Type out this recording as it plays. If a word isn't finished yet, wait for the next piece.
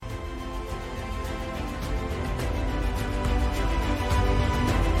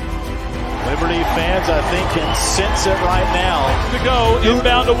I think, can sense it right now. To go,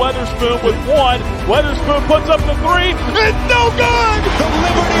 inbound to Weatherspoon with one. Weatherspoon puts up the three. It's no good! The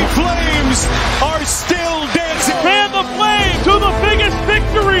Liberty Flames are still dancing. Fan the Flame to the biggest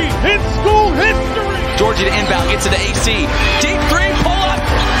victory in school history. Georgia to inbound, gets to the AC. Deep three, pull up.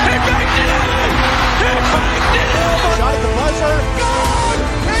 He banked it in! He banked it in! Shot at the buzzer. Good!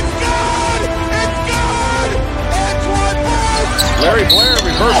 It's good! It's good! It's Woodward! Larry Blair,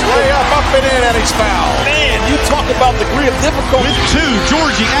 reverse layup, up and in, and he's fouled. Man, you talk about degree of difficulty. With two,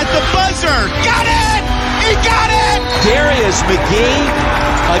 Georgie at the buzzer. Got it! He got it! Darius McGee,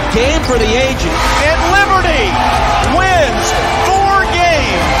 a game for the ages. And Liberty wins 4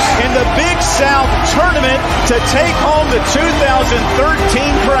 games in the Big South Tournament to take home the 2013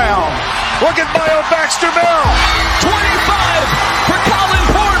 crown. Look at Bio Baxter Bell. 25 for Colin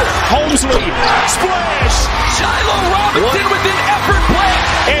Porter. Holmesley, splash! Shiloh Robinson with an effort play.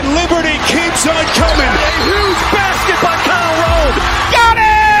 And Liberty keeps on coming. A huge basket by Kyle Rowe. Got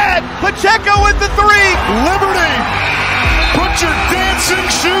it! Pacheco with the 3. Liberty, put your dancing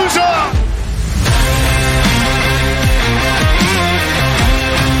shoes on.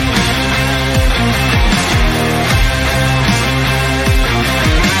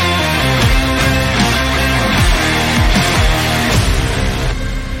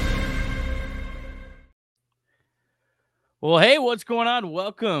 Well, hey, what's going on?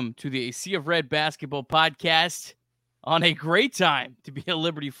 Welcome to the Sea of Red Basketball Podcast. On a great time to be a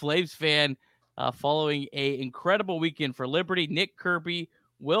Liberty Flames fan following an incredible weekend for Liberty. Nick Kirby,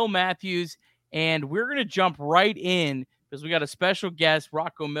 Will Matthews, and we're going to jump right in because we got a special guest,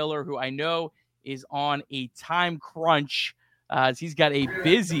 Rocco Miller, who I know is on a time crunch as he's got a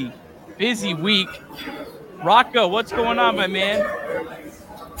busy week. Rocco, what's going on, my man?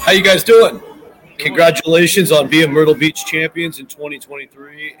 How you guys doing? Congratulations on being Myrtle Beach champions in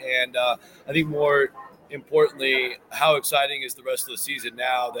 2023. And I think more importantly, how exciting is the rest of the season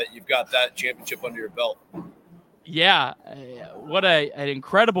now that you've got that championship under your belt? Yeah, what an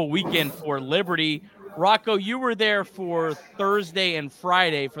incredible weekend for Liberty. Rocco, you were there for Thursday and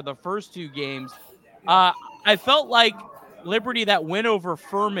Friday for the first 2 games. I felt like Liberty, that win over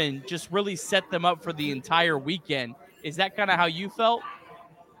Furman, just really set them up for the entire weekend. Is that kind of how you felt?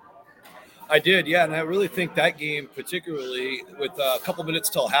 I did, yeah, and I really think that game, particularly with a couple minutes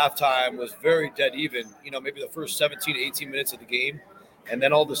till halftime, was very dead even. You know, maybe the first 17, 18 minutes of the game, and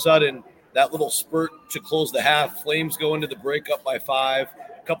then all of a sudden, that little spurt to close the half, Flames go into the break up by 5,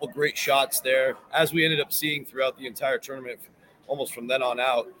 a couple great shots there, as we ended up seeing throughout the entire tournament, almost from then on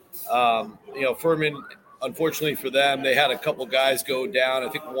out. Furman, unfortunately for them, they had a couple guys go down, I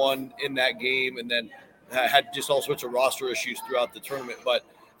think one in that game, and then had just all sorts of roster issues throughout the tournament, but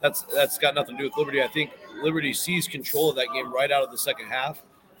that's got nothing to do with Liberty. I think Liberty seized control of that game right out of the second half.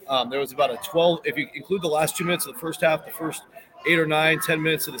 There was about a 12, if you include the last 2 minutes of the first half, the first 8 or 9, 10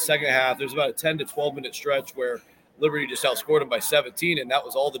 minutes of the second half, there's about a 10 to 12-minute stretch where Liberty just outscored them by 17, and that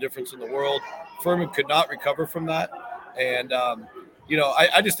was all the difference in the world. Furman could not recover from that. And,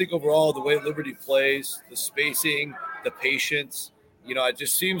 I just think overall the way Liberty plays, the spacing, the patience, it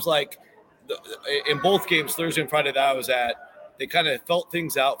just seems like in both games, Thursday and Friday that I was at, they kind of felt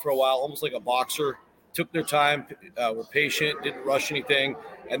things out for a while, almost like a boxer, took their time, were patient, didn't rush anything.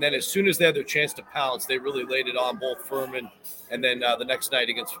 And then as soon as they had their chance to pounce, they really laid it on both Furman and then the next night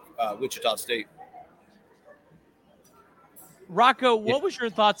against Wichita State. Rocco, what was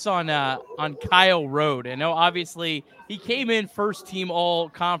your thoughts on Kyle Rode? I know obviously he came in first team all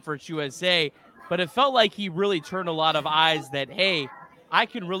conference USA, but it felt like he really turned a lot of eyes that, hey, I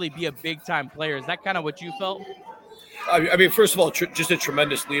can really be a big time player. Is that kind of what you felt? I mean, first of all, just a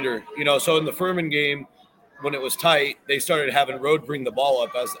tremendous leader. So in the Furman game, when it was tight, they started having Rode bring the ball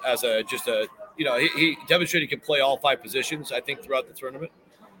up he demonstrated he can play all 5 positions, I think, throughout the tournament.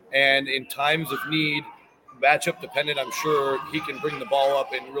 And in times of need, matchup dependent, I'm sure he can bring the ball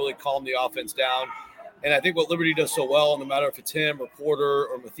up and really calm the offense down. And I think what Liberty does so well, no matter if it's him or Porter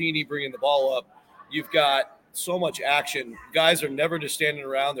or Matheny bringing the ball up, you've got so much action. Guys are never just standing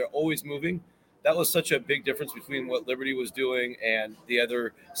around. They're always moving. That was such a big difference between what Liberty was doing and the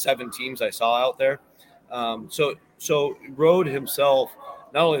other 7 teams I saw out there. So Rode himself,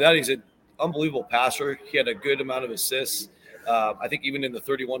 not only that, he's an unbelievable passer. He had a good amount of assists. I think even in the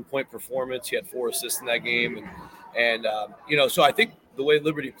 31-point performance, he had 4 assists in that game. So I think the way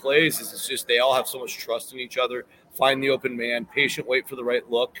Liberty plays is it's just they all have so much trust in each other, find the open man, patient, wait for the right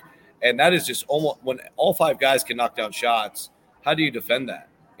look. And that is just almost when all 5 guys can knock down shots, how do you defend that?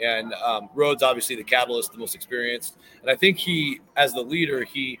 And Rhodes, obviously the catalyst, the most experienced. And I think he, as the leader,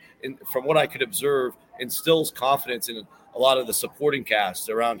 from what I could observe, instills confidence in a lot of the supporting cast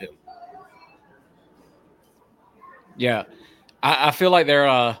around him. Yeah. I feel like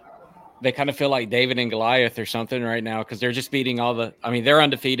they kind of feel like David and Goliath or something right now because they're just beating they're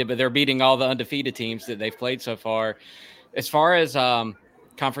undefeated, but they're beating all the undefeated teams that they've played so far. As far as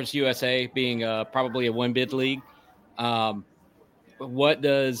Conference USA being probably a one-bid league, what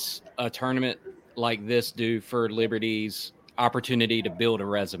does a tournament like this do for Liberty's opportunity to build a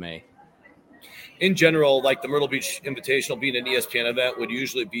resume? In general, like the Myrtle Beach Invitational being an ESPN event would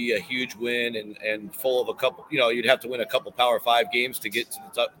usually be a huge win and full of a couple, you'd have to win a couple Power 5 games to get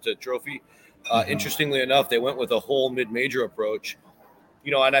to the trophy. Interestingly enough, they went with a whole mid-major approach,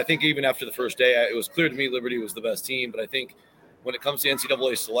 and I think even after the first day, it was clear to me Liberty was the best team. But I think when it comes to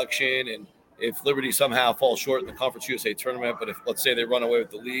NCAA selection and if Liberty somehow falls short in the Conference USA tournament, but if, let's say, they run away with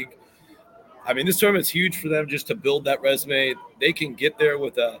the league, I mean, this tournament's huge for them just to build that resume. They can get there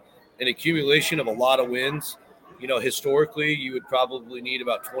with an accumulation of a lot of wins. Historically, you would probably need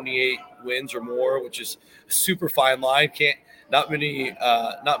about 28 wins or more, which is a super fine line. Not much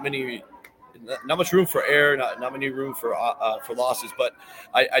room for error, not many room for losses. But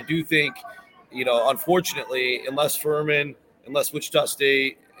I do think, unfortunately, unless Furman, unless Wichita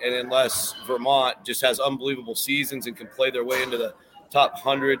State, and unless Vermont just has unbelievable seasons and can play their way into the top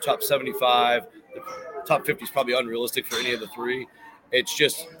 100, top 75, the top 50 is probably unrealistic for any of the three. It's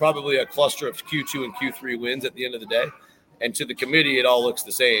just probably a cluster of Q2 and Q3 wins at the end of the day. And to the committee, it all looks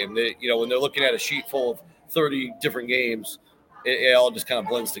the same. When they're looking at a sheet full of 30 different games, it all just kind of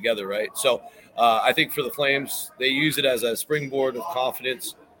blends together, right? So I think for the Flames, they use it as a springboard of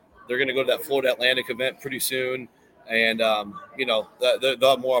confidence. They're going to go to that Florida Atlantic event pretty soon. And, they'll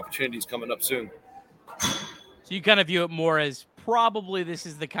have more opportunities coming up soon. So you kind of view it more as probably this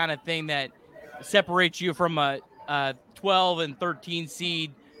is the kind of thing that separates you from a 12 and 13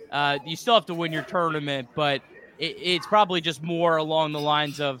 seed. You still have to win your tournament, but it's probably just more along the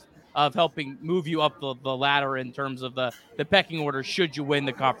lines of helping move you up the ladder in terms of the pecking order should you win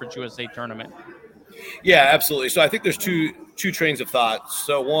the Conference USA tournament. Yeah, absolutely. So I think there's two trains of thought.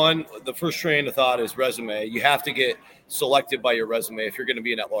 So one, the first train of thought is resume. You have to get selected by your resume if you're going to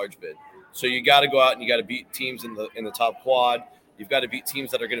be in that large bid. So you got to go out and you got to beat teams in the top quad. You've got to beat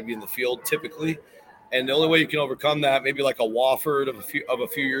teams that are going to be in the field typically. And the only way you can overcome that, maybe like a Wofford of a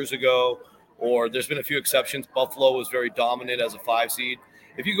few years ago, or there's been a few exceptions. Buffalo was very dominant as a 5 seed.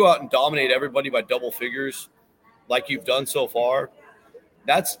 If you go out and dominate everybody by double figures, like you've done so far,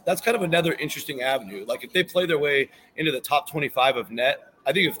 that's kind of another interesting avenue. Like if they play their way into the top 25 of net,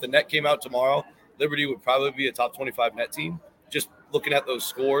 I think if the net came out tomorrow, Liberty would probably be a top 25 net team, just looking at those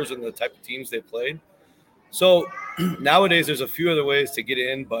scores and the type of teams they played. So nowadays there's a few other ways to get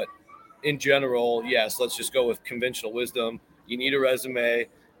in, but in general, yes, let's just go with conventional wisdom. You need a resume,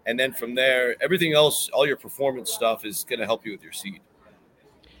 and then from there, everything else, all your performance stuff is going to help you with your seed.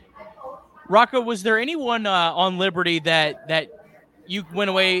 Rocco, was there anyone on Liberty that you went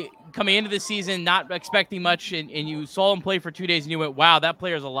away coming into the season not expecting much, and you saw him play for 2 days, and you went, wow, that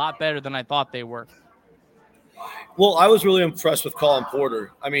player's a lot better than I thought they were? Well, I was really impressed with Colin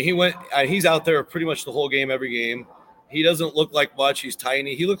Porter. I mean, he's out there pretty much the whole game, every game. He doesn't look like much. He's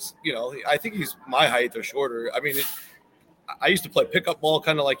tiny. He looks, I think he's my height or shorter. I mean, I used to play pickup ball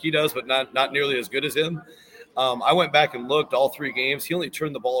kind of like he does, but not nearly as good as him. I went back and looked all 3 games. He only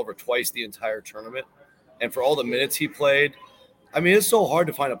turned the ball over twice the entire tournament. And for all the minutes he played, I mean, it's so hard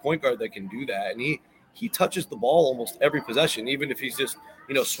to find a point guard that can do that. And he touches the ball almost every possession, even if he's just,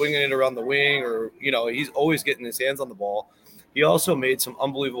 swinging it around the wing or, he's always getting his hands on the ball. He also made some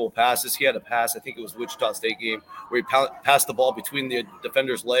unbelievable passes. He had a pass, I think it was Wichita State game, where he passed the ball between the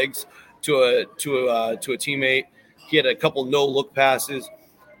defender's legs to a teammate. He had a couple no-look passes.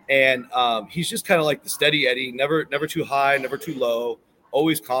 And he's just kind of like the steady Eddie, never too high, never too low,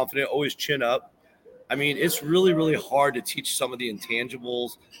 always confident, always chin up. I mean, it's really, really hard to teach some of the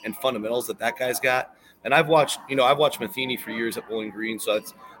intangibles and fundamentals that guy's got. And I've watched Matheny for years at Bowling Green, so I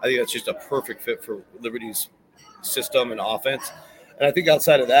think that's just a perfect fit for Liberty's system and offense. And I think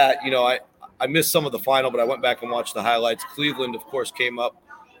outside of that, I missed some of the final, but I went back and watched the highlights. Cleveland, of course, came up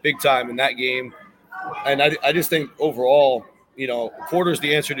big time in that game. And I just think overall, Porter's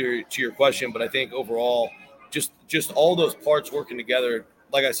the answer to your question, but I think overall, just all those parts working together,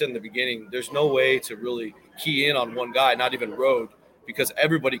 like I said in the beginning, there's no way to really key in on one guy, not even road, because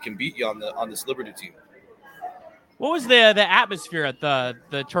everybody can beat you on this Liberty team. What was the atmosphere at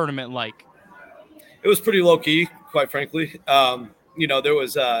the tournament like? It was pretty low key, quite frankly. There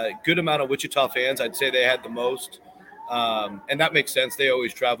was a good amount of Wichita fans. I'd say they had the most, and that makes sense. They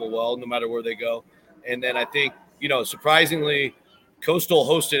always travel well, no matter where they go. And then I think, surprisingly, Coastal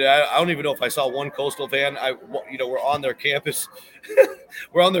hosted. I don't even know if I saw one Coastal fan. We're on their campus.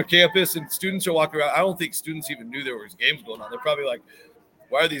 We're on their campus, and students are walking around. I don't think students even knew there was games going on. They're probably like,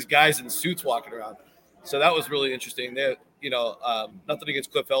 "Why are these guys in suits walking around?" So that was really interesting. They, nothing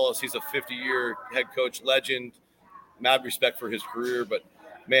against Cliff Ellis. He's a 50-year head coach, legend. Mad respect for his career, but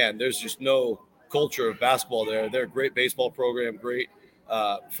man, there's just no culture of basketball there. They're a great baseball program, great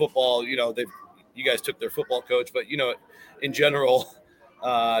football. You guys took their football coach, but in general,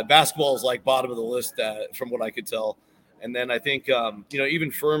 basketball is like bottom of the list from what I could tell. And then I think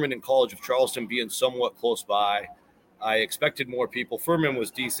even Furman and College of Charleston being somewhat close by, I expected more people. Furman was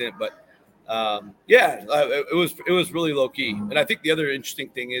decent, but it was really low key. And I think the other interesting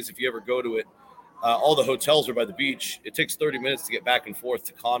thing is if you ever go to it, all the hotels are by the beach. It takes 30 minutes to get back and forth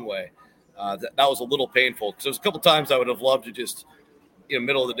to Conway. That was a little painful because there was a couple times I would have loved to just,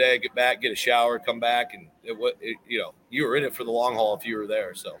 middle of the day, get back, get a shower, come back, and you were in it for the long haul if you were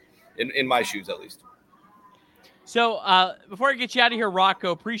there. So, in my shoes at least. So before I get you out of here,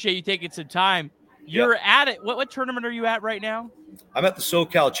 Rocco, appreciate you taking some time. You're at it. What tournament are you at right now? I'm at the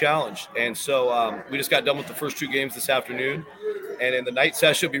SoCal Challenge, and so we just got done with the first 2 games this afternoon, and in the night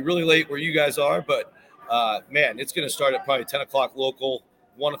session, it'll be really late where you guys are, but man, it's going to start at probably 10 o'clock local,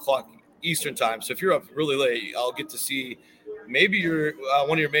 1 o'clock Eastern time. So if you're up really late, I'll get to see maybe you're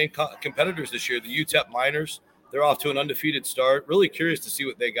one of your main competitors this year, the UTEP Miners. They're off to an undefeated start. Really curious to see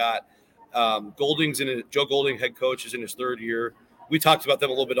what they got. Joe Golding, head coach, is in his 3rd year. We talked about them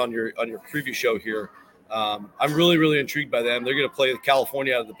a little bit on your preview show here. I'm really, really intrigued by them. They're going to play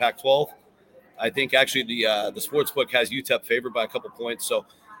California out of the Pac-12. I think actually the sportsbook has UTEP favored by a couple points. So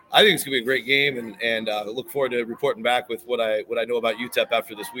I think it's going to be a great game, and look forward to reporting back with what I know about UTEP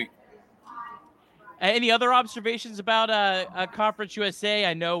after this week. Any other observations about Conference USA?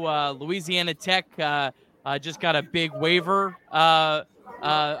 I know Louisiana Tech just got a big waiver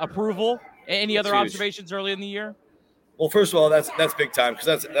approval. Any other observations early in the year? Well, first of all, that's big time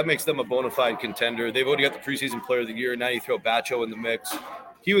because that makes them a bona fide contender. They've already got the preseason player of the year. Now you throw Bacho in the mix.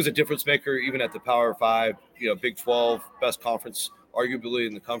 He was a difference maker even at the Power 5, Big 12, best conference arguably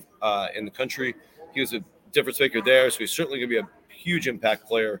in the country. He was a difference maker there, so he's certainly going to be a huge impact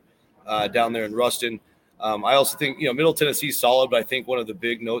player down there in Ruston. I also think Middle Tennessee's solid, but I think one of the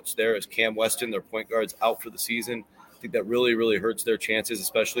big notes there is Cam Weston, their point guard's out for the season. I think that really, really hurts their chances,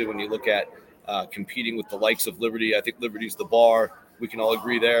 especially when you look at competing with the likes of Liberty. I think Liberty's the bar. We can all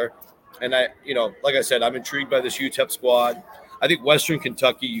agree there. And like I said, I'm intrigued by this UTEP squad. I think Western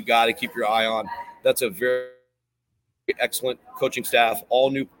Kentucky, you got to keep your eye on. That's a very excellent coaching staff,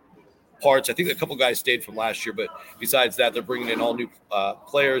 all new parts. I think a couple guys stayed from last year, but besides that, they're bringing in all new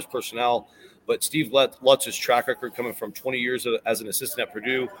players, personnel. But Steve Lutz's track record coming from 20 years as an assistant at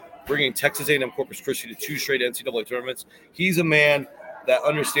Purdue, bringing Texas A&M Corpus Christi to 2 straight NCAA tournaments. He's a man that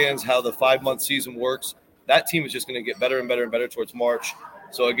understands how the 5-month season works. That team is just going to get better and better and better towards March.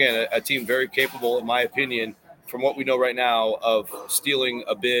 So, again, a team very capable, in my opinion, from what we know right now, of stealing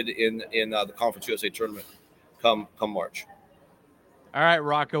a bid in the Conference USA tournament come March. All right,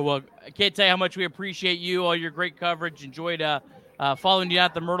 Rocco. Well, I can't tell you how much we appreciate you, all your great coverage. Enjoyed following you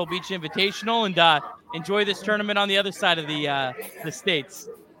at the Myrtle Beach Invitational, and enjoy this tournament on the other side of the states.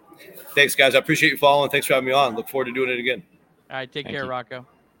 Thanks, guys. I appreciate you following. Thanks for having me on. Look forward to doing it again. All right, take care, Rocco.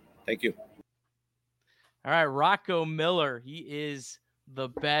 Thank you. All right, Rocco Miller. He is the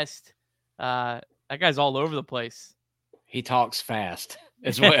best. That guy's all over the place. He talks fast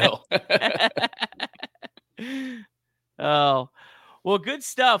as well. Oh, well, good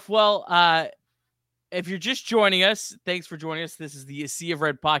stuff. Well, if you're just joining us, thanks for joining us. This is the Sea of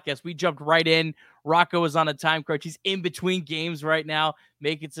Red podcast. We jumped right in. Rocco is on a time crunch. He's in between games right now,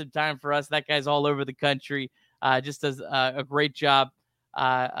 making some time for us. That guy's all over the country. Just does a great job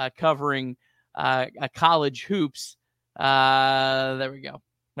covering college hoops. There we go.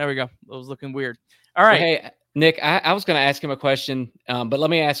 It was looking weird. All right. Hey, Nick, I was going to ask him a question, but let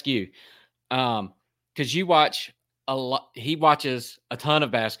me ask you, because you watch a lot. He watches a ton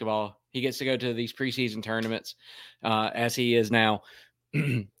of basketball. He gets to go to these preseason tournaments as he is now.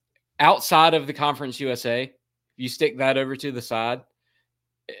 Outside of the Conference USA, you stick that over to the side.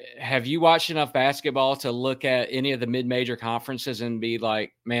 Have you watched enough basketball to look at any of the mid-major conferences and be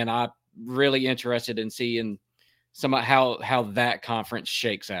like, man, I'm really interested in seeing how that conference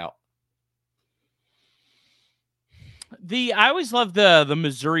shakes out? I always love the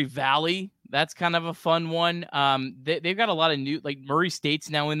Missouri Valley. That's kind of a fun one. They've got a lot of new, like Murray State's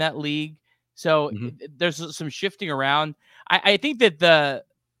now in that league. So there's some shifting around. I think that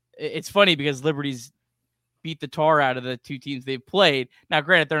it's funny because Liberty's beat the tar out of the 2 teams they've played. Now,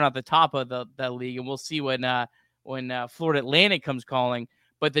 granted, they're not the top of the league, and we'll see when when Florida Atlantic comes calling.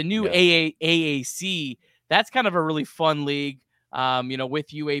 But the new Yeah. AAC, that's kind of a really fun league, with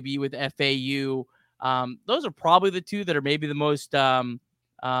UAB, with FAU. Those are probably the two that are maybe the most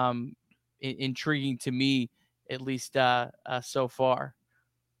intriguing to me, at least so far.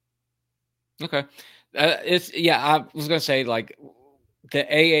 Okay. I was going to say, like, the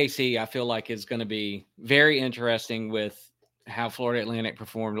AAC, I feel like is going to be very interesting with how Florida Atlantic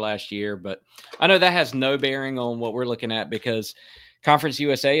performed last year, but I know that has no bearing on what we're looking at because Conference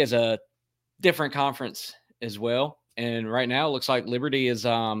USA is a different conference as well. And right now it looks like Liberty is,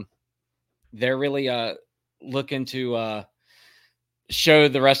 they're really looking to show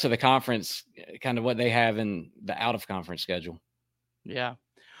the rest of the conference kind of what they have in the out of conference schedule. Yeah.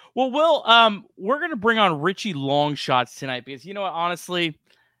 Well, Will, we're going to bring on Richie Longshots tonight because, honestly,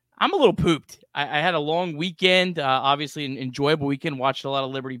 I'm a little pooped. I had a long weekend, obviously an enjoyable weekend, watched a lot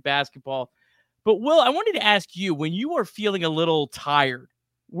of Liberty basketball. But, Will, I wanted to ask you, when you are feeling a little tired,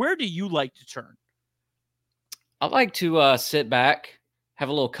 where do you like to turn? I like to sit back, have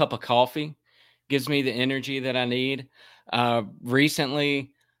a little cup of coffee. Gives me the energy that I need.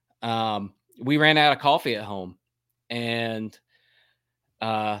 Recently, we ran out of coffee at home, and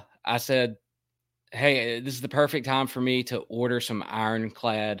I said, hey, this is the perfect time for me to order some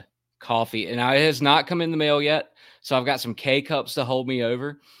Ironclad coffee. And it has not come in the mail yet, so I've got some K-cups to hold me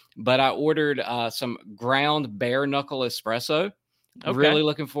over. But I ordered some ground bare knuckle espresso. Okay. Really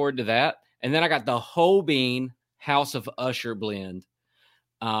looking forward to that. And then I got the whole bean House of Usher blend.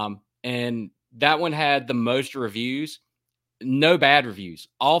 And that one had the most reviews. No bad reviews.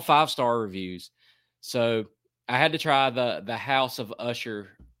 All 5-star reviews. So I had to try the House of Usher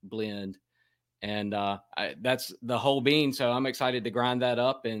blend, and that's the whole bean. So I'm excited to grind that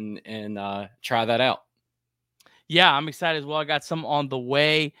up and try that out. Yeah, I'm excited as well. I got some on the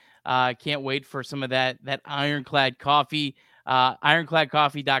way. Can't wait for some of that Ironclad coffee.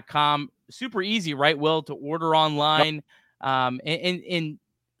 Ironcladcoffee.com. Super easy, right, Will, to order online. Yep. And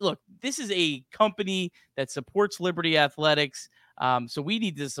look, this is a company that supports Liberty Athletics. So we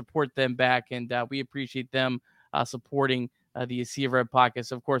need to support them back, and we appreciate them supporting the Sea of Red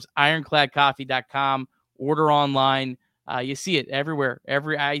podcast. Of course, ironcladcoffee.com. Order online. You see it everywhere.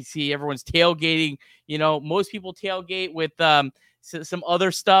 I see everyone's tailgating. Most people tailgate with some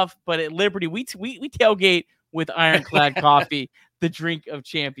other stuff, but at Liberty, we tailgate with Ironclad Coffee, the drink of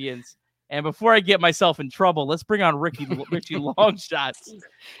champions. And before I get myself in trouble, let's bring on Richie Longshots.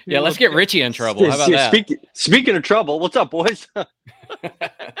 Yeah, let's get Richie in trouble. How about that? Speaking of trouble, what's up, boys? Look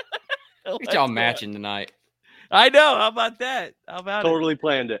at y'all matching tonight. I know. How about that? Totally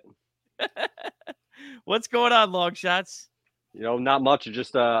planned it. What's going on, Longshots? Not much. I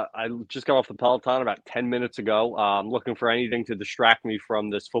just got off the Peloton about 10 minutes ago. I'm looking for anything to distract me from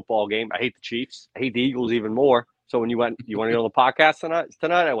this football game. I hate the Chiefs. I hate the Eagles even more. So when you want to go on the podcast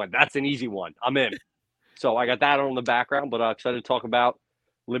tonight, I went, that's an easy one. I'm in. So I got that on the background, but I'm excited to talk about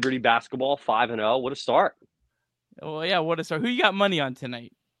Liberty basketball, 5-0. What a start. Well, yeah, what a start. Who you got money on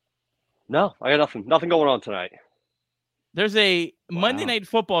tonight? No, I got nothing. Nothing going on tonight. There's a Monday night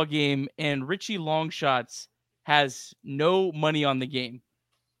football game, and Richie Longshots has no money on the game.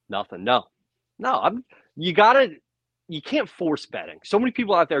 Nothing. No. You can't force betting. So many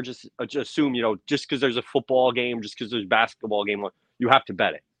people out there just assume, just because there's a football game, just because there's a basketball game, you have to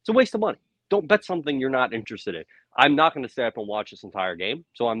bet it. It's a waste of money. Don't bet something you're not interested in. I'm not going to stay up and watch this entire game,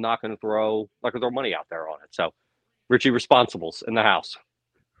 so I'm not going to throw money out there on it. So, Richie Responsibles in the house.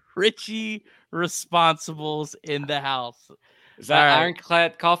 Richie Responsibles in the house. Is that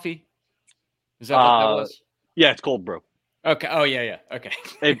Ironclad coffee? Is that what that was? Yeah, it's cold brew. Okay. Oh, yeah. Okay.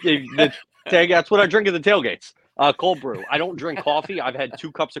 That's what I drink at the tailgates. Cold brew. I don't drink coffee. I've had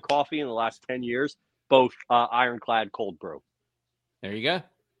 2 cups of coffee in the last 10 years, both Ironclad cold brew. There you go.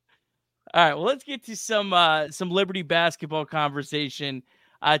 All right, well, let's get to some Liberty basketball conversation.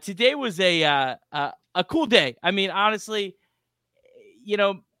 Today was a cool day. I mean, honestly,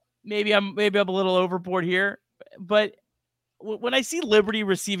 maybe I'm a little overboard here, but when I see Liberty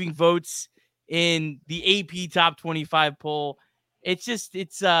receiving votes in the AP Top 25 poll,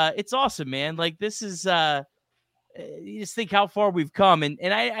 it's awesome, man. Like, this is you just think how far we've come, and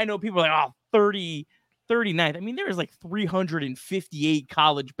I know people are like, 39th. I mean, there is like 358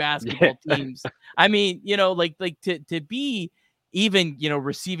 college basketball teams. I mean, to be even,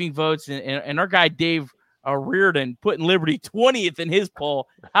 receiving votes, and our guy Dave Reardon putting Liberty 20th in his poll.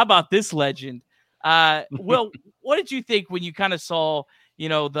 How about this legend? Will, what did you think when you kind of saw,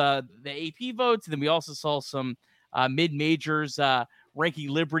 the AP votes, and then we also saw some mid-majors ranking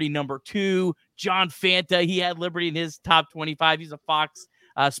Liberty number 2. John Fanta, he had Liberty in his top 25. He's a Fox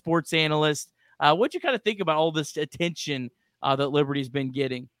sports analyst. What'd you kind of think about all this attention that Liberty's been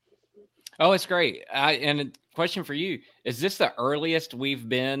getting? Oh, it's great. And a question for you, is this the earliest we've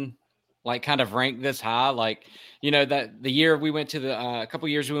been like kind of ranked this high? Like, that the year we went to the a couple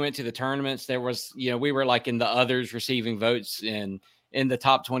years we went to the tournaments, there was, we were like in the others receiving votes and in the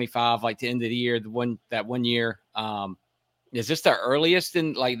top 25, like the end of the year, that one year. Is this the earliest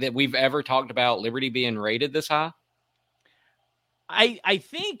in like that we've ever talked about Liberty being rated this high? I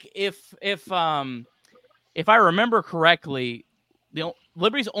think if I remember correctly,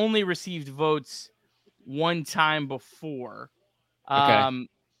 Liberty's only received votes one time before. Okay.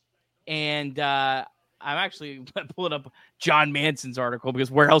 And I'm actually pulling up John Manson's article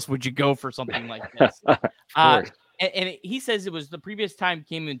because where else would you go for something like this? And he says it was the previous time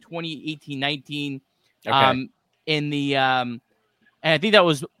came in 2018-19. Okay. And I think that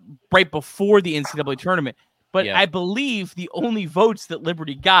was right before the NCAA tournament. But Yeah. I believe the only votes that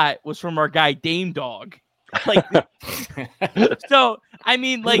Liberty got was from our guy Dame Dog. Like, so I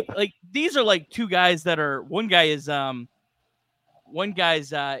mean, like these are like two guys that are. One guy's from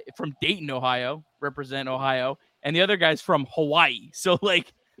Dayton, Ohio, represent Ohio, and the other guy's from Hawaii. So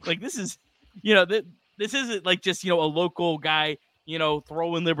like this is, this isn't like just a local guy,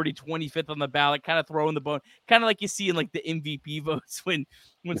 throwing Liberty 25th on the ballot, kind of throwing the bone, kind of like you see in like the MVP votes when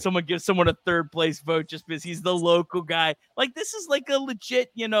someone gives someone a third place vote just because he's the local guy. Like this is like a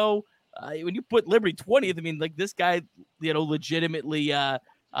legit, when you put Liberty 20th, I mean, like this guy, legitimately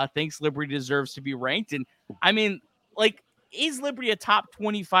thinks Liberty deserves to be ranked. And I mean, like, is Liberty a top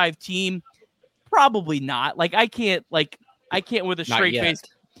 25 team? Probably not. Like, I can't with a straight face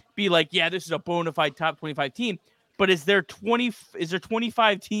be like, yeah, this is a bona fide top 25 team. But is there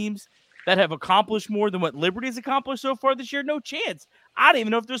 25 teams that have accomplished more than what Liberty has accomplished so far this year? No chance. I don't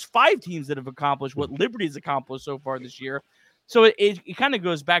even know if there's 5 teams that have accomplished what Liberty has accomplished so far this year. So it kind of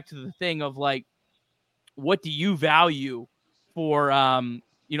goes back to the thing of like, what do you value for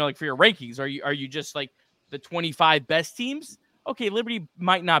like for your rankings? Are you just like the 25 best teams? Okay, Liberty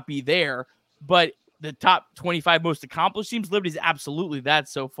might not be there, but the top 25 most accomplished teams, Liberty's absolutely that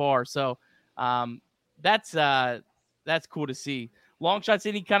so far. So that's cool to see. Long shots.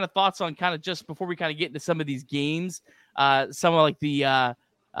 Any kind of thoughts on kind of just before we kind of get into some of these games, some of like the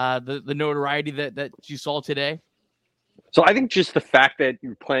notoriety that you saw today? So I think just the fact that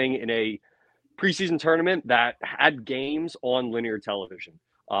you're playing in a preseason tournament that had games on linear television,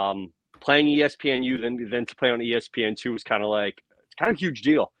 playing ESPNU, then to play on ESPN2 was kind of a huge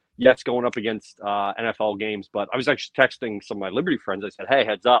deal. Yes, going up against NFL games, but I was actually texting some of my Liberty friends. I said, hey,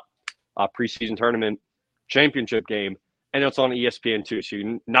 heads up, preseason tournament championship game, and it's on ESPN2. So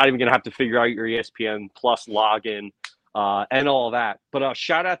you're not even going to have to figure out your ESPN Plus login and all that. But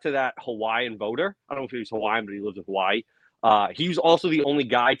shout out to that Hawaiian voter. I don't know if he was Hawaiian, but he lives in Hawaii. He was also the only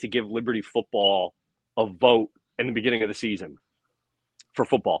guy to give Liberty football a vote in the beginning of the season for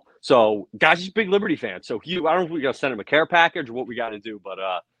football. So, guys, he's a big Liberty fan. So, I don't know if we're going to send him a care package or what we got to do, but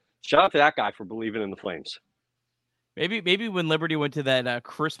shout out to that guy for believing in the Flames. Maybe when Liberty went to that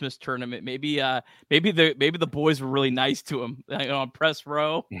Christmas tournament, maybe the boys were really nice to him on press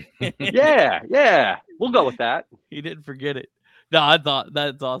row. yeah, we'll go with that. He didn't forget it. No, I thought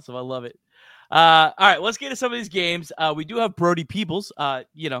that's awesome. I love it. All right, let's get to some of these games. We do have Brody Peebles.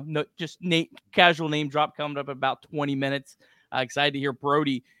 Casual name drop coming up in about 20 minutes. Excited to hear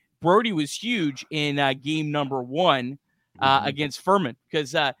Brody. Brody was huge in game number 1 against Furman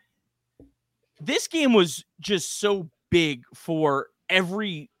because this game was just so big for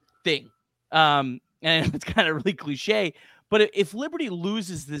everything. And it's kind of really cliche, but if Liberty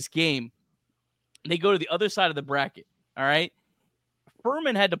loses this game, they go to the other side of the bracket. All right.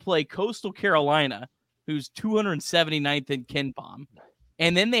 Furman had to play Coastal Carolina, who's 279th in KenPom.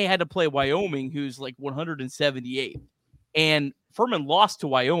 And then they had to play Wyoming, who's like 178th. And Furman lost to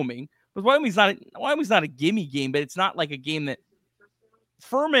Wyoming. But Wyoming's not a gimme game, but it's not like a game that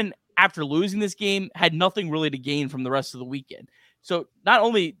Furman, after losing this game, had nothing really to gain from the rest of the weekend. So not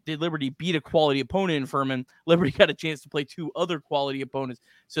only did Liberty beat a quality opponent in Furman, Liberty got a chance to play 2 other quality opponents.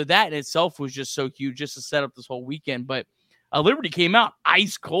 So that in itself was just so huge just to set up this whole weekend. But Liberty came out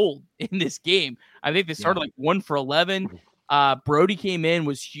ice cold in this game. I think they started like 1 for 11. Brody came in,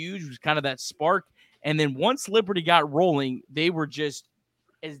 was huge, was kind of that spark. And then once Liberty got rolling, they were just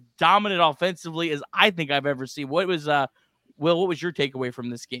as dominant offensively as I think I've ever seen. What was Will, what was your takeaway from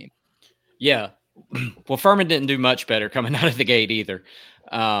this game? Yeah. Well, Furman didn't do much better coming out of the gate either.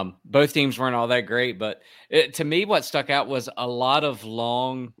 Both teams weren't all that great, but to me, what stuck out was a lot of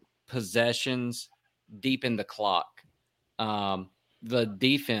long possessions deep in the clock. The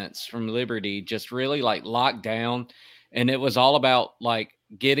defense from Liberty just really like locked down, and it was all about like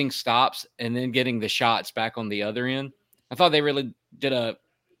getting stops and then getting the shots back on the other end. I thought they really did a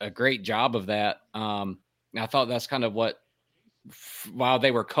great job of that. I thought that's kind of what, while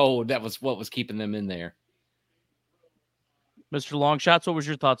they were cold, that was what was keeping them in there. Mr. Longshots, what was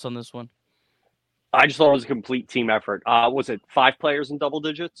your thoughts on this one? I just thought it was a complete team effort. Was it 5 players in double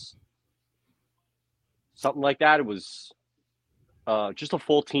digits? Something like that. It was just a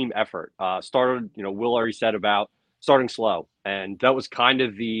full team effort. Started, Will already said about starting slow. And that was kind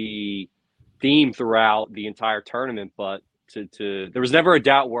of the theme throughout the entire tournament. But there was never a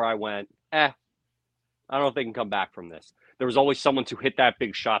doubt where I went, I don't know if they can come back from this. There was always someone to hit that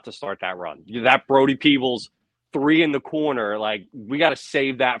big shot to start that run. That Brody Peebles 3 in the corner, like, we got to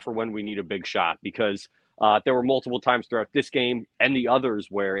save that for when we need a big shot, because there were multiple times throughout this game and the others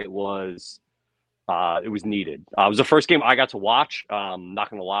where it was needed. It was the first game I got to watch. Not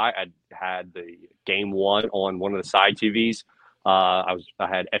going to lie, I had the game 1 on one of the side TVs. I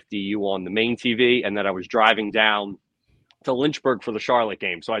had FDU on the main TV, and then I was driving down to Lynchburg for the Charlotte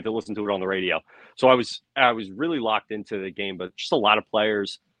game, so I had to listen to it on the radio. So I was really locked into the game, but just a lot of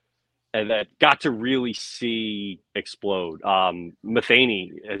players that got to really see explode.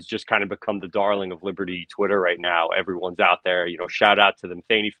 Matheny has just kind of become the darling of Liberty Twitter right now. Everyone's out there, shout out to the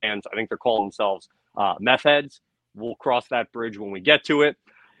Matheny fans. I think they're calling themselves meth heads. We'll cross that bridge when we get to it.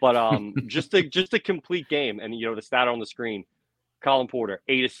 But just a complete game. And, the stat on the screen, Colin Porter,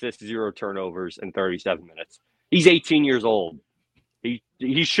 8 assists, 0 turnovers in 37 minutes. He's 18 years old.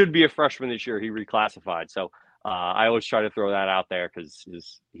 He should be a freshman this year. He reclassified. So I always try to throw that out there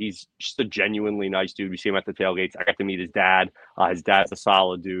because he's just a genuinely nice dude. We see him at the tailgates. I got to meet his dad. His dad's a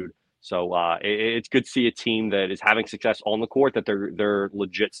solid dude. So it's good to see a team that is having success on the court, that they're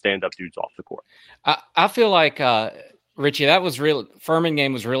legit stand-up dudes off the court. I feel like, Richie, that was real. Furman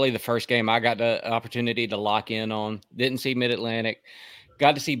game was really the first game I got the opportunity to lock in on. Didn't see Mid-Atlantic.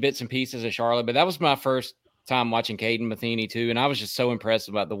 Got to see bits and pieces of Charlotte, but that was my first time watching Caden Matheny too, and I was just so impressed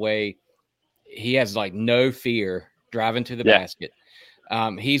about the way he has like no fear driving to the basket.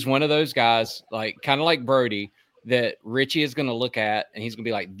 He's one of those guys, like kind of like Brody, that Richie is going to look at and he's going to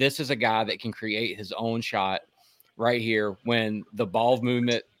be like, this is a guy that can create his own shot right here when the ball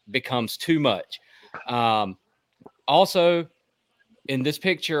movement becomes too much. Also, in this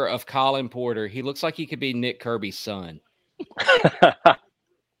picture of Colin Porter, he looks like he could be Nick Kirby's son. I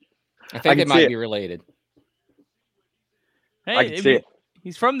think it might be related. Hey, I can see it.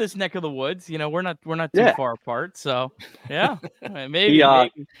 He's from this neck of the woods. We're not too far apart. So yeah, maybe.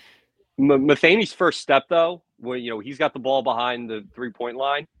 Matheny's first step though, when he's got the ball behind the 3-point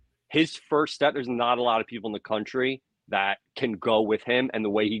line, his first step, there's not a lot of people in the country that can go with him, and the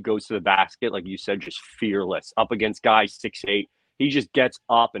way he goes to the basket, like you said, just fearless up against guys 6'8". He just gets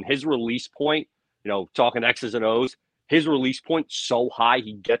up, and his release point, talking X's and O's, his release point so high,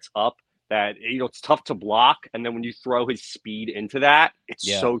 he gets up that it's tough to block, and then when you throw his speed into that, it's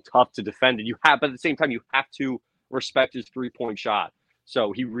so tough to defend. And but at the same time, you have to respect his 3-point shot.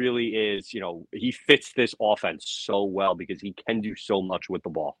 So he really is, he fits this offense so well because he can do so much with the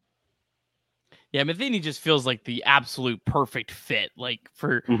ball. Yeah, Matheny just feels like the absolute perfect fit, like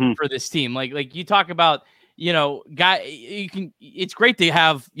for this team. Like you talk about, it's great to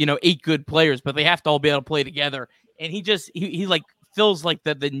have 8 good players, but they have to all be able to play together. And he like feels like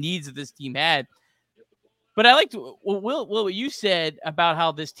the needs of this team had. But I liked what you said about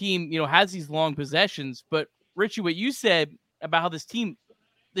how this team, has these long possessions. But Richie, what you said about how this team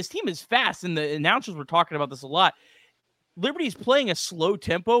is fast, and the announcers were talking about this a lot. Liberty's playing a slow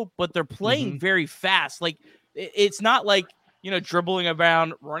tempo, but they're playing very fast. Like it's not like, dribbling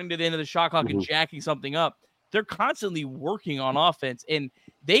around, running to the end of the shot clock and jacking something up. They're constantly working on offense, and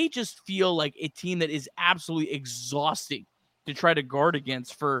they just feel like a team that is absolutely exhausting to try to guard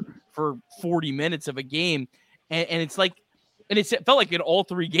against for 40 minutes of a game. And it's like, and it felt like in all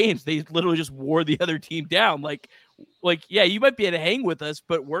 3 games, they literally just wore the other team down. Like, yeah, you might be able to hang with us,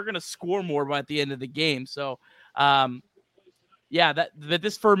 but we're going to score more by the end of the game. So, that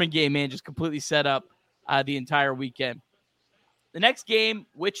this Furman game, man, just completely set up the entire weekend. The next game,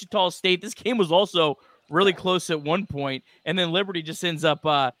 Wichita State, this game was also really close at one point, and then Liberty just ends up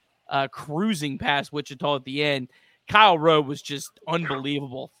cruising past Wichita at the end. Kyle Rowe was just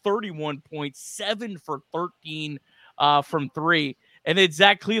unbelievable. 31 points, 7 for 13 from 3. And then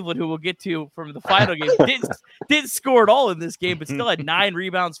Zach Cleveland, who we'll get to from the final game, didn't score at all in this game, but still had 9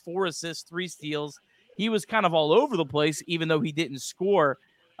 rebounds, 4 assists, 3 steals. He was kind of all over the place, even though he didn't score.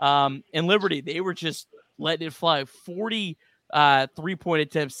 And Liberty, they were just letting it fly. 40 3-point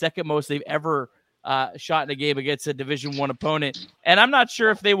attempts, second most they've ever shot in a game against a Division I opponent. And I'm not sure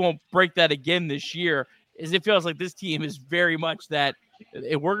if they won't break that again this year, as it feels like this team is very much that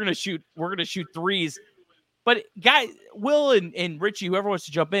we're gonna shoot threes. But guys, Will and Richie, whoever wants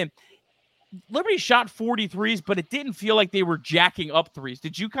to jump in, Liberty shot 43s, but it didn't feel like they were jacking up threes.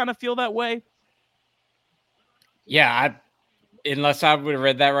 Did you kind of feel that way? Yeah, unless I would have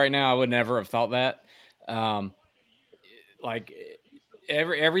read that right now, I would never have thought that. Like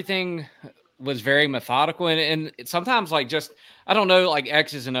everything was very methodical, and sometimes like just I don't know, like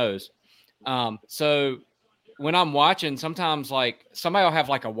X's and O's. So when I'm watching, sometimes like somebody will have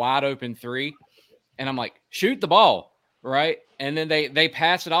like a wide open three, and I'm like, shoot the ball, right? And then they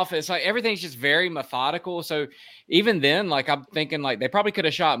pass it off. It's like everything's just very methodical. So even then, like I'm thinking like they probably could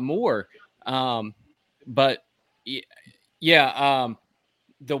have shot more. But yeah,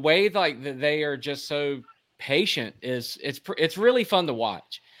 the way like they are just so patient it's really fun to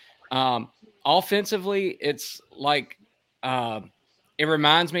watch. Offensively, it's like it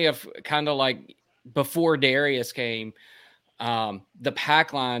reminds me of kind of like before Darius came. The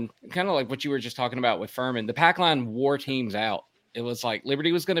pack line, kind of like what you were just talking about with Furman, the pack line wore teams out. It was like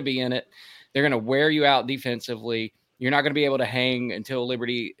Liberty was going to be in it. They're going to wear you out defensively. You're not going to be able to hang until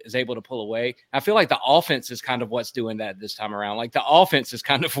Liberty is able to pull away. I feel like the offense is kind of what's doing that this time around. Like the offense is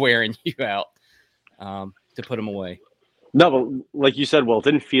kind of wearing you out to put them away. No, but like you said, well, it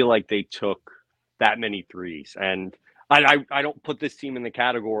didn't feel like they took that many threes. And I don't put this team in the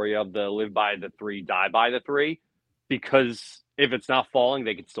category of the live by the three, die by the three, because if it's not falling,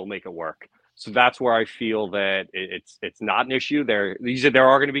 they can still make it work. So that's where I feel that it's not an issue. There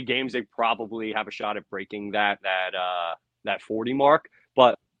are going to be games they probably have a shot at breaking that 40 mark,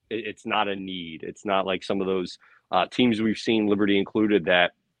 but it's not a need. It's not like some of those teams we've seen, Liberty included,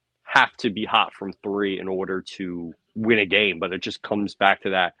 that have to be hot from three in order to win a game. But it just comes back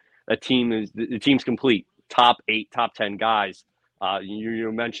to that. The team's complete. Top 8, top 10 guys.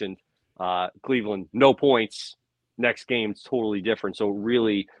 You mentioned Cleveland, no points. Next game, it's totally different. So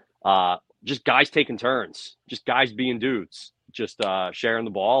really, just guys taking turns, just guys being dudes, just sharing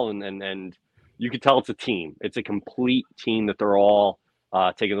the ball, and you can tell it's a team. It's a complete team that they're all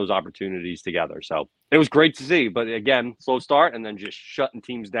taking those opportunities together. So it was great to see. But again, slow start and then just shutting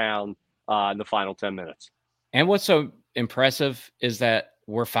teams down in the final 10 minutes. And what's so impressive is that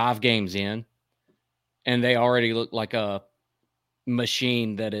we're 5 games in, and they already look like a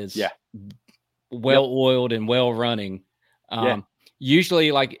machine that is well-oiled and well-running.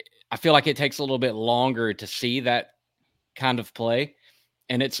 Usually, like, I feel like it takes a little bit longer to see that kind of play,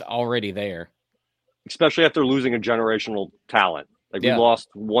 and it's already there. Especially after losing a generational talent. Like, we lost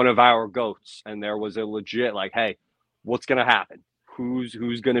one of our GOATs, and there was a legit, like, hey, what's going to happen?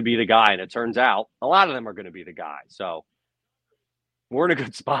 Who's going to be the guy? And it turns out a lot of them are going to be the guy. So we're in a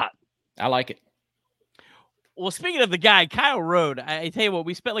good spot. I like it. Well, speaking of the guy, Kyle Rode, I tell you what,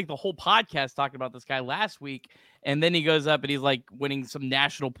 we spent like the whole podcast talking about this guy last week, and then he goes up and he's like winning some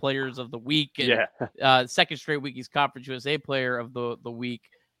national players of the week. And second straight week, he's Conference USA player of the week.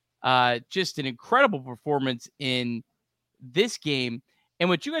 Just an incredible performance in this game. And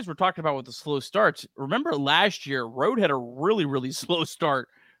what you guys were talking about with the slow starts, remember last year, Rode had a really, really slow start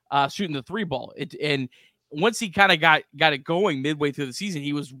shooting the 3-ball. And once he kind of got it going midway through the season,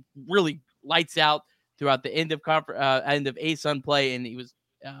 he was really lights out throughout the end of ASUN play, and he was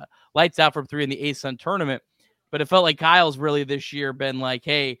lights out from 3 in the ASUN tournament. But it felt like Kyle's really this year been like,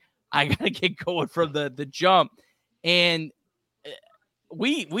 hey, I got to get going from the jump. And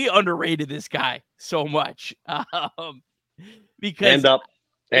we underrated this guy so much. Because Hand up.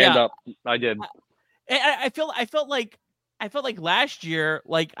 I did. I felt like last year,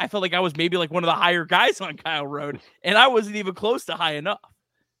 like I felt like I was maybe like one of the higher guys on Kyle Rode, and I wasn't even close to high enough.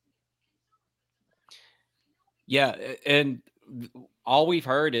 Yeah, and all we've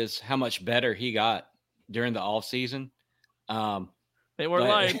heard is how much better he got during the off season. They weren't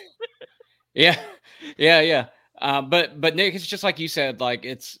lying. Yeah. But Nick, it's just like you said, like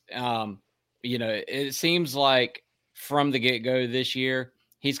it's it seems like from the get-go this year,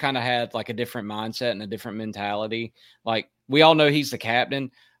 he's kind of had like a different mindset and a different mentality. Like we all know he's the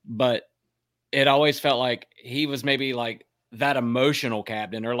captain, but it always felt like he was maybe like that emotional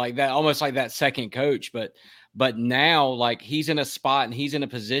captain or like that, almost like that second coach. But now like he's in a spot and he's in a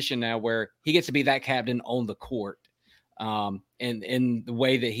position now where he gets to be that captain on the court. And in the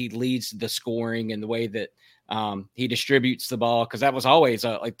way that he leads the scoring and the way that he distributes the ball, because that was always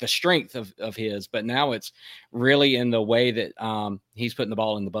like the strength of his, but now it's really in the way that he's putting the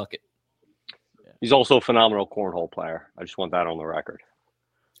ball in the bucket. He's also a phenomenal cornhole player. I just want that on the record.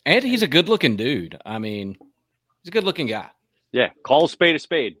 And he's a good-looking dude. I mean, he's a good-looking guy. Yeah, call a spade a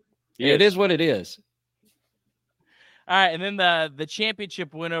spade. It is what it is. All right, and then the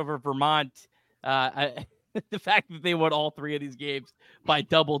championship win over Vermont. the fact that they won all 3 of these games by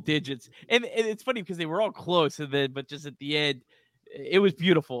double digits. And it's funny because they were all close, but just at the end, it was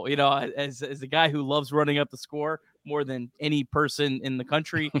beautiful. As a guy who loves running up the score more than any person in the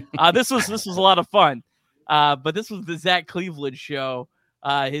country, this was a lot of fun. But this was the Zach Cleveland show.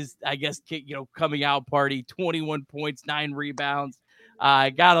 His, I guess, coming out party, 21 points, 9 rebounds.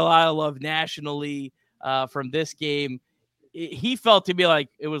 Got a lot of love nationally from this game. He felt to me like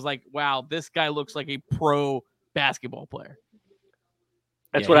it was like, wow, this guy looks like a pro basketball player.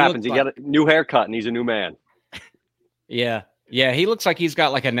 That's what happens. He got a new haircut and he's a new man. Yeah. Yeah. He looks like he's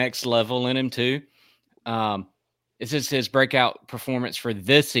got like a next level in him too. This is his breakout performance for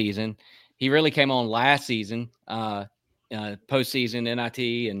this season. He really came on last season, postseason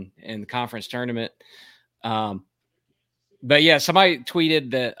NIT and the conference tournament. But yeah, somebody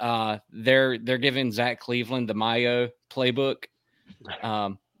tweeted that they're giving Zach Cleveland the Mayo playbook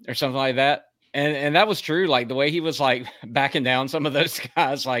or something like that. And that was true. Like the way he was like backing down some of those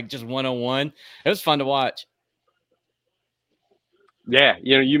guys, like just 1-on-1. It was fun to watch. Yeah.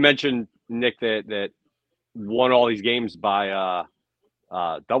 You mentioned, Nick, that won all these games by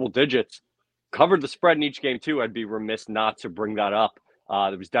double digits, covered the spread in each game too. I'd be remiss not to bring that up.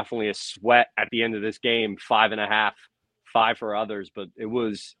 There was definitely a sweat at the end of this game, 5.5, 5 for others, but it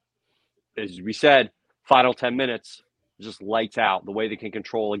was, as we said, final 10 minutes, just lights out. The way they can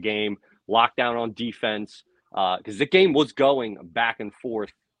control a game, lockdown on defense, because the game was going back and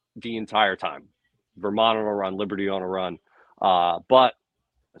forth the entire time. Vermont on a run, Liberty on a run. But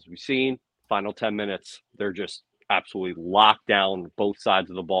as we've seen, final 10 minutes, they're just absolutely locked down both sides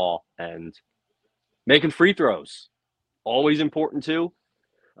of the ball and making free throws. Always important too.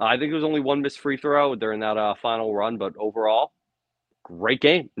 I think there was only one missed free throw during that final run, but overall, great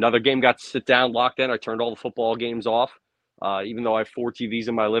game. Another game got to sit down, locked in. I turned all the football games off. Even though I have 4 TVs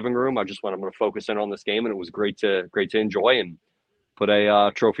in my living room, I'm going to focus in on this game, and it was great to enjoy and put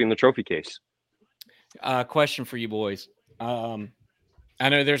a trophy in the trophy case. Question for you boys. I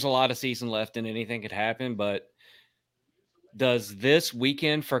know there's a lot of season left and anything could happen, but does this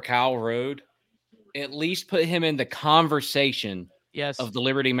weekend for Kyle Rode at least put him in the conversation of the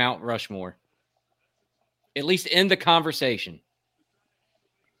Liberty Mount Rushmore? At least in the conversation.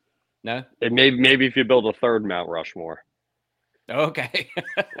 No? Maybe if you build a third Mount Rushmore. Okay.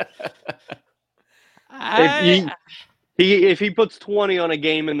 If he puts 20 on a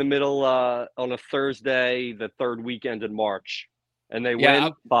game in the middle on a Thursday, the third weekend in March, and they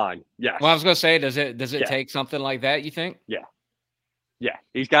win, fine. Yeah. Well, I was going to say, does it take something like that, you think? Yeah. Yeah.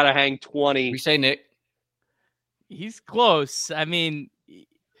 He's got to hang 20. We say, Nick. He's close. I mean,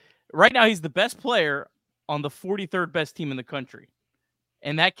 right now he's the best player on the 43rd best team in the country.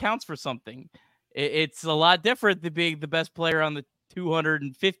 And that counts for something. It's a lot different than being the best player on the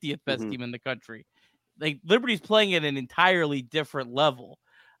 250th best team in the country. Like Liberty's playing at an entirely different level.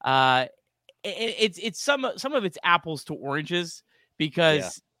 It's some of it's apples to oranges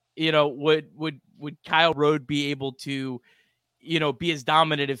because would Kyle Rode be able to be as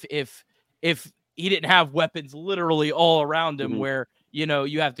dominant if he didn't have weapons literally all around him where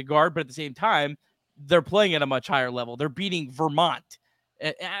you have to guard, but at the same time they're playing at a much higher level. They're beating Vermont.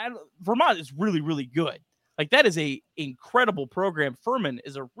 And Vermont is really, really good. Like that is a incredible program. Furman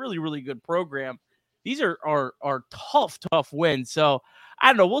is a really, really good program. These are tough wins. So I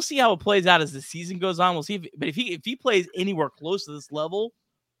don't know. We'll see how it plays out as the season goes on. We'll see if he plays anywhere close to this level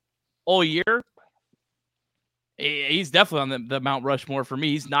all year, he's definitely on the Mount Rushmore for me.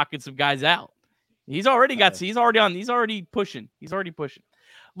 He's knocking some guys out. He's already pushing.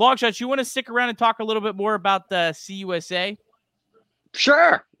 Longshots, you want to stick around and talk a little bit more about the CUSA?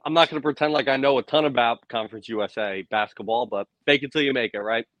 Sure. I'm not going to pretend like I know a ton about Conference USA basketball, but fake it till you make it,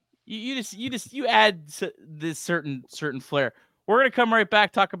 right? You add this certain flair. We're going to come right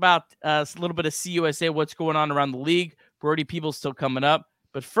back, talk about a little bit of CUSA, what's going on around the league. Brody Peebles still coming up.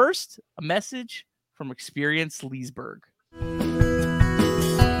 But first, a message from Experience Leesburg.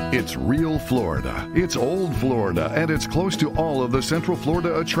 It's real Florida. It's old Florida, and it's close to all of the Central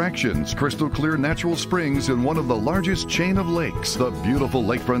Florida attractions. Crystal clear natural springs in one of the largest chain of lakes. The beautiful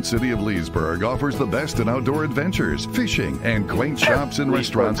lakefront city of Leesburg offers the best in outdoor adventures, fishing, and quaint shops and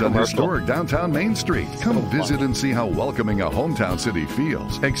restaurants on historic downtown Main Street. Come visit and see how welcoming a hometown city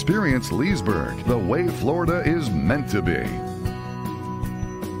feels. Experience Leesburg, the way Florida is meant to be.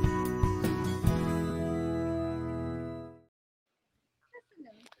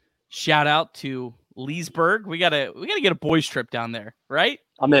 Shout out to Leesburg. We gotta get a boys trip down there, right?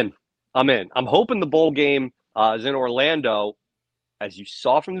 I'm in. I'm hoping the bowl game is in Orlando. As you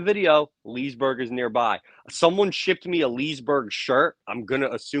saw from the video, Leesburg is nearby. Someone shipped me a Leesburg shirt. I'm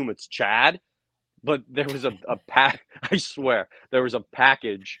gonna assume it's Chad. but there was a pack. I swear, there was a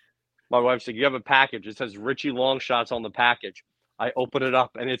package. My wife said, "You have a package." It says Richie Longshots on the package. I open it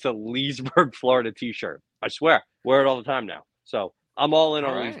up, and it's a Leesburg, Florida T-shirt. I swear, wear it all the time now. So I'm all in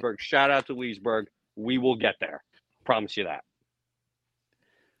on Leesburg. Shout out to Leesburg. We will get there. Promise you that.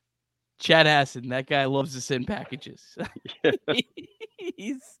 Chad Hassan, that guy loves to send packages.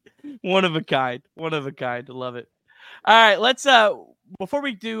 He's one of a kind. One of a kind. I love it. All right, let's before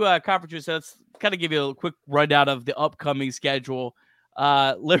we do conferences, let's kind of give you a quick rundown of the upcoming schedule.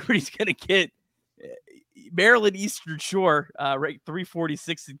 Liberty's going to get Maryland Eastern Shore, right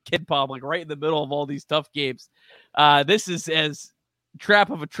 346 in Kid Palm, like right in the middle of all these tough games. This is as trap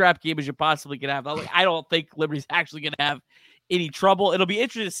of a trap game as you possibly can have. I don't think Liberty's actually going to have any trouble. It'll be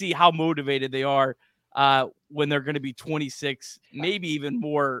interesting to see how motivated they are when they're going to be 26, maybe even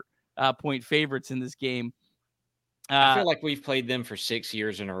more point favorites in this game. I feel like we've played them for 6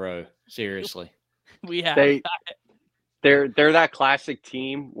 years in a row. Seriously, we have. They're that classic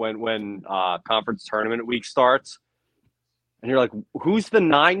team when conference tournament week starts, and you're like, "Who's the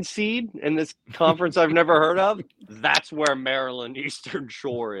 9 seed in this conference I've never heard of?" That's where Maryland Eastern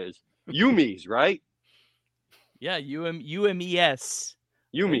Shore is. Umis, right? Yeah, UMES.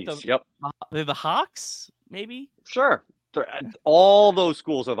 Umis, yep. They're the Hawks, maybe? Sure. All those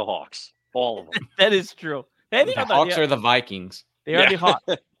schools are the Hawks. All of them. That is true. Hey, the Hawks are the Vikings. They are the Hawks.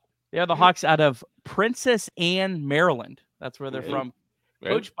 They are the Hawks out of Princess Anne, Maryland. That's where they're from.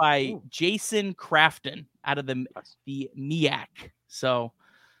 Coached by Jason Crafton out of the MEAC. So,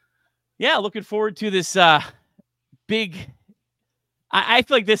 yeah, looking forward to this big. I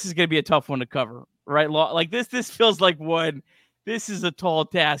feel like this is going to be a tough one to cover. Right, like this feels like one. This is a tall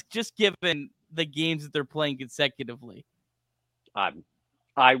task, just given the games that they're playing consecutively.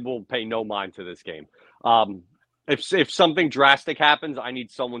 I will pay no mind to this game. If something drastic happens, I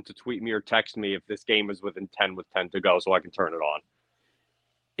need someone to tweet me or text me if this game is within 10 with 10 to go, so I can turn it on.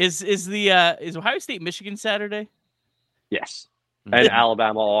 Is Ohio State Michigan Saturday? Yes, and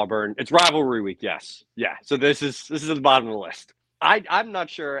Alabama Auburn. It's rivalry week. Yes, yeah. So this is at the bottom of the list. I'm not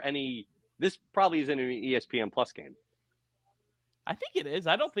sure any. This probably isn't an ESPN Plus game. I think it is.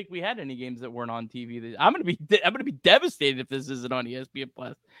 I don't think we had any games that weren't on TV. I'm gonna be devastated if this isn't on ESPN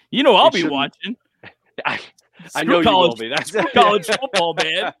Plus. You know, I'll be watching. I know you will be. That's college football,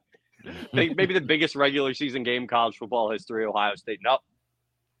 man. Maybe the biggest regular season game in college football history. Ohio State. Nope.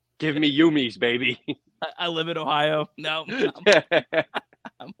 Give me Umis, baby. I live in Ohio. No,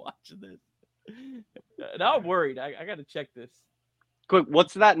 I'm watching this. Now I'm worried. I got to check this. Quick,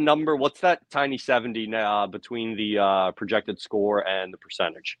 what's that number? What's that tiny 70 between the projected score and the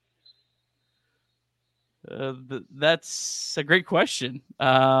percentage? That's a great question.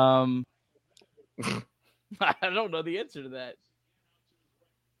 I don't know the answer to that.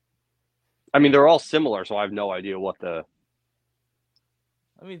 I mean, they're all similar, so I have no idea what the.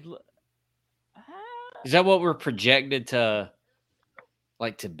 I mean, is that what we're projected to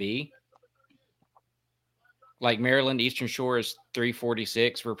be? Like Maryland Eastern Shore is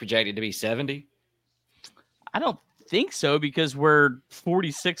 346. We're projected to be 70. I don't think so because we're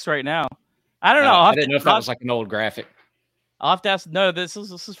 46 right now. I don't know. I didn't know if that was like an old graphic. I'll have to ask. No, this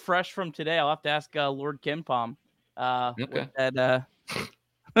is fresh from today. I'll have to ask Lord Kenpom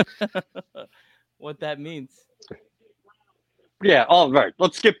what that means. Yeah, all right.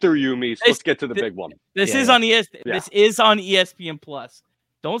 Let's skip through Umis. Let's get to the big one. This is on ESPN. Yeah. This is on ESPN Plus.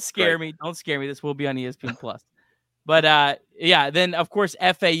 Don't scare me. Don't scare me. This will be on ESPN Plus. But then of course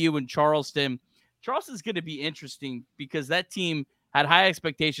FAU and Charleston. Charleston's going to be interesting because that team had high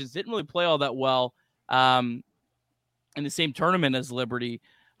expectations, didn't really play all that well in the same tournament as Liberty.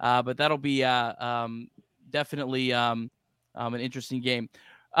 But that'll be definitely an interesting game.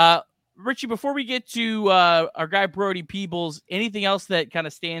 Richie, before we get to our guy Brody Peebles, anything else that kind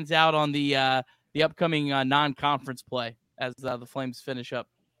of stands out on the upcoming non-conference play as the Flames finish up?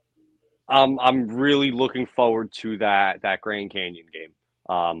 I'm really looking forward to that Grand Canyon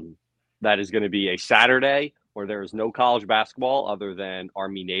game. That is going to be a Saturday where there is no college basketball other than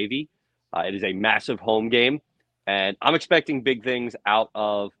Army-Navy. It is a massive home game, and I'm expecting big things out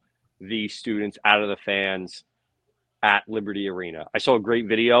of the students, out of the fans at Liberty Arena. I saw a great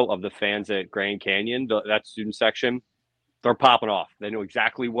video of the fans at Grand Canyon, that student section. They're popping off. They know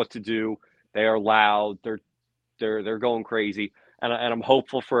exactly what to do. They are loud. They're going crazy. And I'm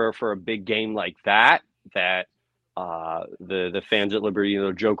hopeful for a big game like that the fans at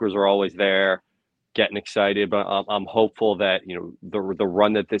Liberty, jokers are always there, getting excited. But I'm hopeful that the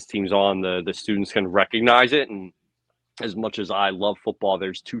run that this team's on, the students can recognize it. And as much as I love football,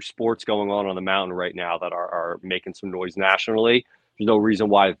 there's two sports going on the mountain right now that are making some noise nationally. there's no reason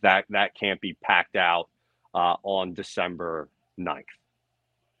why that can't be packed out on December 9th.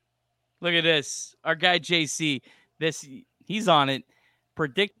 Look at this. Our guy JC, he's on it.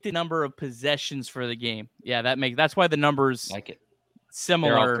 Predicted number of possessions for the game. Yeah, that's why the numbers like it.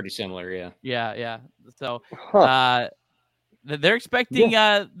 Similar. They're all pretty similar, yeah. Yeah. So they're expecting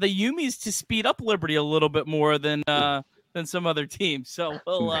the Yumis to speed up Liberty a little bit more than some other teams. So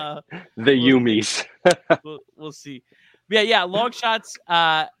we'll Yumis. we'll see. Yeah. Long shots.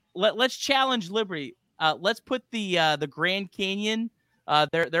 Let's challenge Liberty. Let's put the Grand Canyon.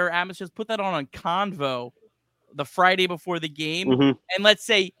 Their atmospheres, put that on Convo the Friday before the game. Mm-hmm. And let's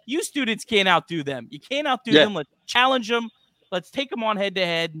say you students can't outdo them. You can't outdo them. Let's challenge them. Let's take them on head to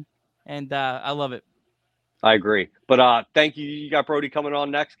head. And I love it. I agree. But thank you. You got Brody coming on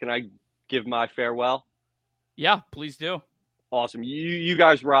next. Can I give my farewell? Yeah, please do. Awesome. You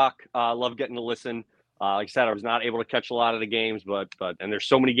guys rock. Love getting to listen. Like I said, I was not able to catch a lot of the games, but there's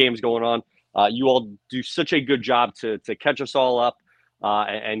so many games going on. You all do such a good job to catch us all up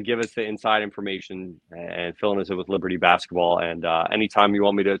and give us the inside information and filling us in with Liberty basketball. And anytime you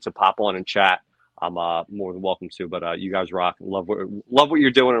want me to pop on and chat, I'm more than welcome to. But you guys rock. Love what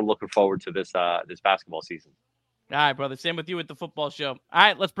you're doing. I'm looking forward to this basketball season. All right, brother. Same with you with the football show. All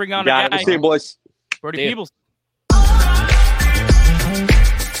right, let's bring on our guy. We'll see you, boys. Brody Peebles.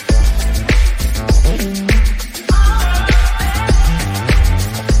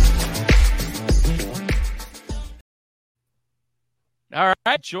 All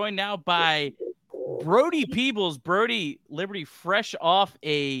right, joined now by Brody Peebles. Brody, Liberty fresh off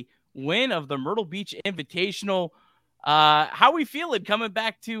a win of the Myrtle Beach Invitational. How are we feeling coming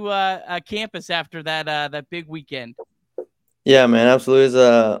back to campus after that big weekend? Yeah, man, absolutely. It was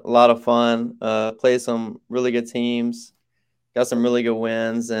a lot of fun. Played some really good teams, got some really good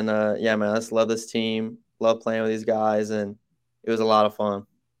wins, and yeah, man, I just love this team. Love playing with these guys, and it was a lot of fun.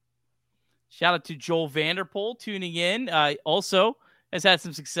 Shout out to Joel Vanderpool tuning in. Also has had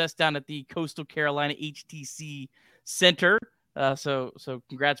some success down at the Coastal Carolina HTC Center. So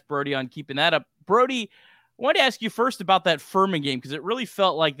congrats, Brody, on keeping that up. Brody, I wanted to ask you first about that Furman game because it really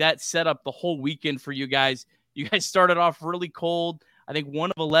felt like that set up the whole weekend for you guys. You guys started off really cold, I think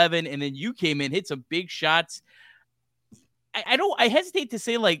 1 of 11, and then you came in, hit some big shots. I hesitate to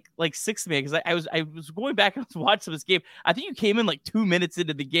say like sixth man because I was going back and watching this game. I think you came in like 2 minutes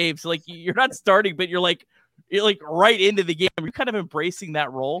into the game, so like you're not starting, but you're like right into the game. You're kind of embracing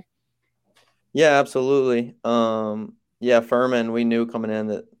that role. Yeah, absolutely. Yeah, Furman, we knew coming in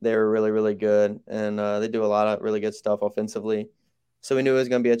that they were really, really good, and they do a lot of really good stuff offensively. So we knew it was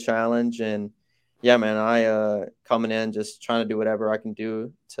going to be a challenge, and yeah, man, I coming in just trying to do whatever I can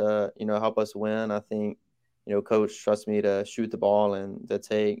do to help us win. I think coach trusts me to shoot the ball and to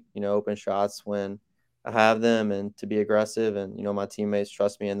take open shots when I have them and to be aggressive, and my teammates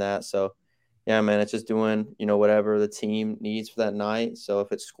trust me in that. So yeah, man, it's just doing whatever the team needs for that night. So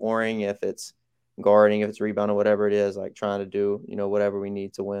if it's scoring, if it's guarding, if it's rebounding, whatever it is, like trying to do whatever we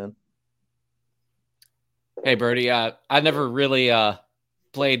need to win. Hey Brody, I never really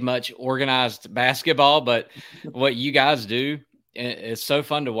played much organized basketball, but what you guys do is so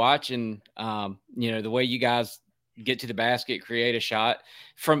fun to watch, and the way you guys get to the basket, create a shot.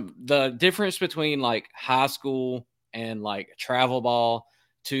 From the difference between like high school and like travel ball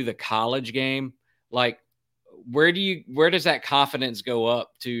to the college game, like where does that confidence go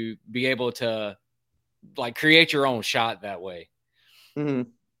up to be able to like create your own shot that way? Mm-hmm.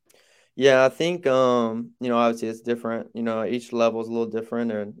 Yeah, I think obviously it's different. Each level is a little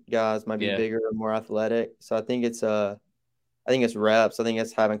different, and guys might be bigger and more athletic. So I think it's reps. I think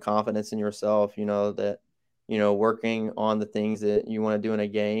it's having confidence in yourself. That working on the things that you want to do in a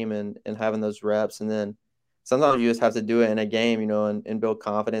game and having those reps, and then sometimes you just have to do it in a game, and build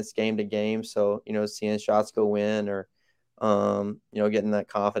confidence game to game. So, seeing shots go in or, getting that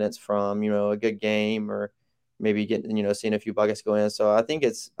confidence from, a good game or maybe getting, seeing a few buckets go in. So I think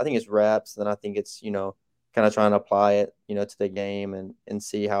it's reps. Then I think it's, kind of trying to apply it, to the game and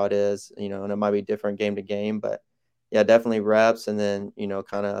see how it is, and it might be different game to game, but yeah, definitely reps. And then,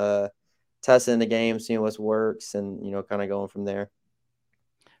 kind of testing the game, seeing what works and, kind of going from there.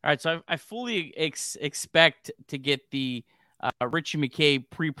 All right, so I fully expect to get the Richie McKay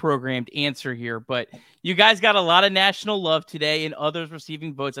pre-programmed answer here, but you guys got a lot of national love today and others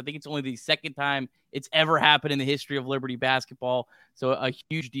receiving votes. I think it's only the second time it's ever happened in the history of Liberty basketball, so a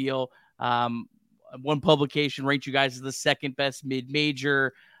huge deal. One publication ranked you guys as the second best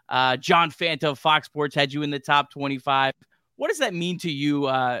mid-major. John Fanta of Fox Sports had you in the top 25. What does that mean to you,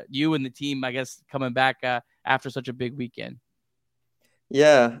 you and the team, I guess, coming back after such a big weekend?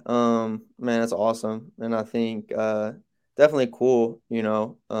 Yeah, man, it's awesome. And I think definitely definitely cool.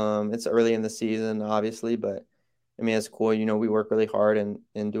 It's early in the season, obviously, but I mean, it's cool. We work really hard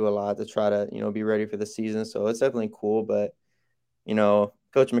and do a lot to try to, be ready for the season. So it's definitely cool. But,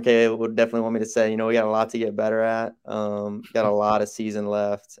 Coach McKay would definitely want me to say, we got a lot to get better at. Got a lot of season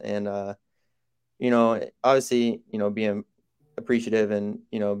left. And, obviously, being appreciative and,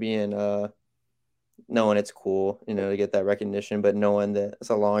 being, knowing it's cool, to get that recognition, but knowing that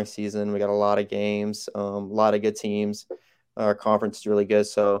it's a long season. We got a lot of games, a lot of good teams. Our conference is really good.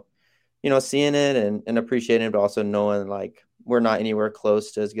 So, seeing it and appreciating it, but also knowing like we're not anywhere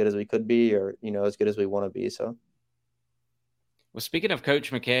close to as good as we could be or, as good as we want to be. So. Well, speaking of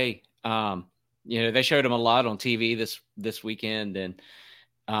Coach McKay, they showed him a lot on TV this weekend, and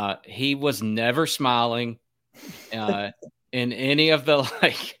he was never smiling in any of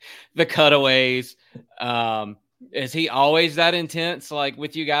the cutaways. Is he always that intense, like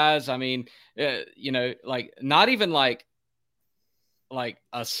with you guys? I mean, like not even like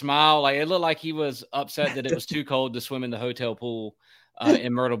a smile. Like it looked like he was upset that it was too cold to swim in the hotel pool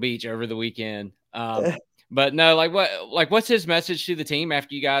in Myrtle Beach over the weekend. But no, what's his message to the team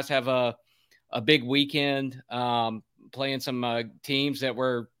after you guys have a big weekend, playing some teams that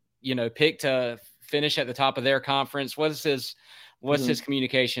were, picked to finish at the top of their conference? What's his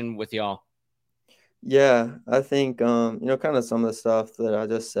communication with y'all? Yeah, I think, kind of some of the stuff that I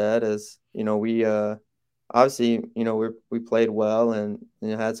just said is, we, obviously, we played well and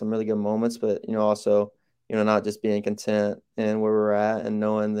had some really good moments, but, also, not just being content in where we're at and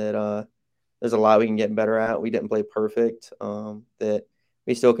knowing that, there's a lot we can get better at. We didn't play perfect, that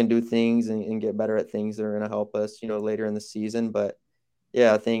we still can do things and get better at things that are going to help us, later in the season. But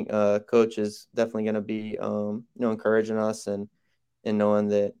yeah, I think, coach is definitely going to be, encouraging us and knowing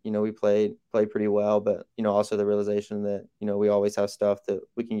that, we played pretty well, but, also the realization that, we always have stuff that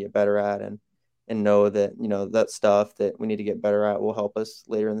we can get better at and know that, that stuff that we need to get better at will help us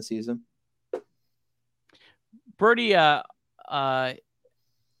later in the season. Brody,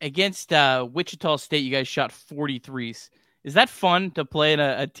 against Wichita State, you guys shot 43s. Is that fun to play in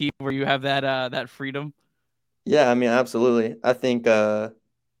a team where you have that freedom? Yeah, I mean, absolutely. I think,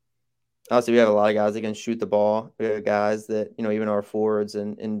 obviously, we have a lot of guys that can shoot the ball. We have guys that, even our forwards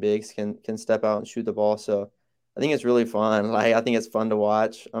and bigs can step out and shoot the ball. So I think it's really fun. Like, I think it's fun to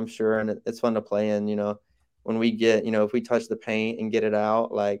watch, I'm sure, and it's fun to play in. When we get, if we touch the paint and get it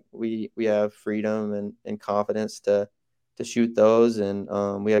out, like we have freedom and confidence to shoot those, and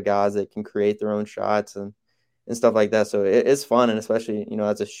we have guys that can create their own shots and stuff like that. So it's fun, and especially,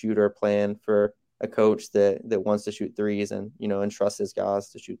 as a shooter playing for a coach that wants to shoot threes and, and trust his guys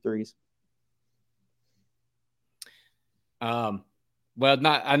to shoot threes. Well,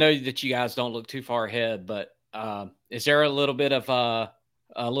 I know that you guys don't look too far ahead, but is there a little bit of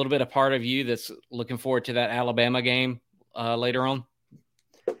part of you that's looking forward to that Alabama game later on?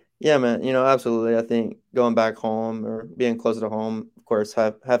 Yeah, man, absolutely. I think going back home or being closer to home, of course,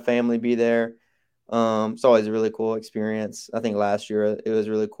 have family be there. It's always a really cool experience. I think last year it was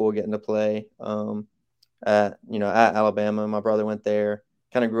really cool getting to play at Alabama. My brother went there,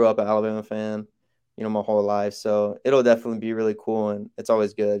 kind of grew up an Alabama fan, my whole life. So it'll definitely be really cool. And it's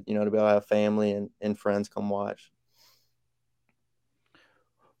always good, to be able to have family and friends come watch.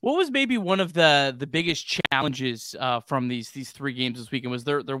 What was maybe one of the biggest challenges from these 3 games this weekend? Was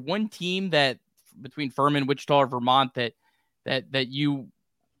there one team that between Furman, Wichita, or Vermont that you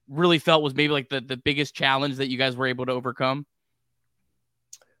really felt was maybe like the biggest challenge that you guys were able to overcome?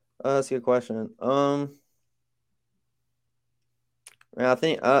 That's a good question. I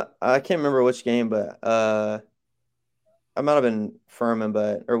think I can't remember which game, but I might have been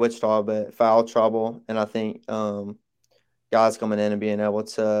Furman, or Wichita, but foul trouble, and I think guys coming in and being able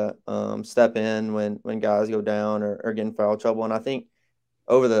to step in when guys go down or get in foul trouble. And I think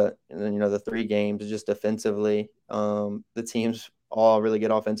over the 3 games, just defensively, the teams all really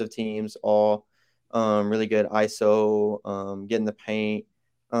good offensive teams, all really good ISO, get in the paint,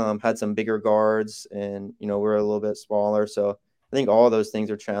 had some bigger guards, and we're a little bit smaller. So I think all those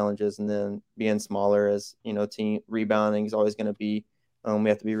things are challenges. And then being smaller as team rebounding is always going to be, we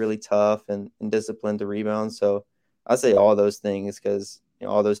have to be really tough and disciplined to rebound. So I say all those things because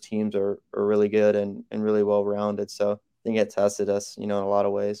all those teams are really good and really well rounded. So I think it tested us, in a lot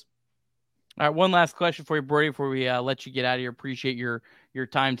of ways. All right, one last question for you, Brody, before we let you get out of here. Appreciate your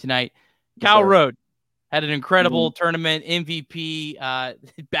time tonight. Kyle Road had an incredible tournament, MVP,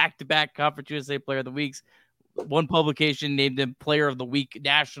 back-to-back Conference USA Player of the Weeks. One publication named him Player of the Week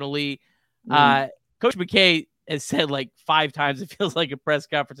nationally. Coach McKay has said like 5 times, it feels like, in press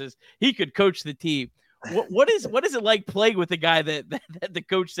conferences, he could coach the team. What is it like playing with a guy that the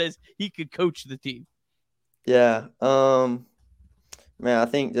coach says he could coach the team? Yeah. Man, I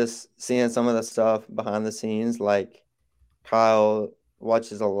think just seeing some of the stuff behind the scenes, like Kyle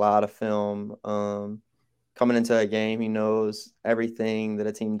watches a lot of film. Coming into a game, he knows everything that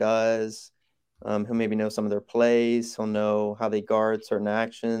a team does. He'll maybe know some of their plays. He'll know how they guard certain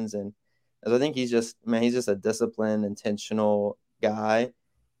actions, and as I think he's just a disciplined, intentional guy.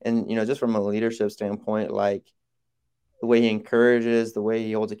 And just from a leadership standpoint, like the way he encourages, the way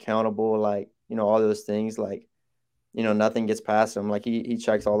he holds accountable, like all those things, like nothing gets past him. Like he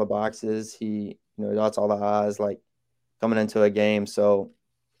checks all the boxes. He dots all the I's, like coming into a game. So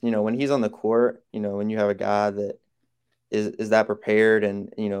when he's on the court, when you have a guy that is that prepared,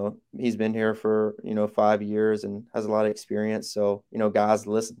 and he's been here for 5 years and has a lot of experience, so guys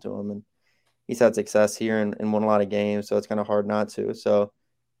listen to him, and he's had success here and won a lot of games, so it's kind of hard not to. So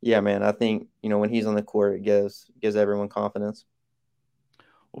yeah, man, I think when he's on the court, it gives everyone confidence.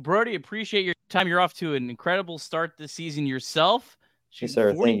 Well, Brody, appreciate your time. You're off to an incredible start this season yourself. Yes,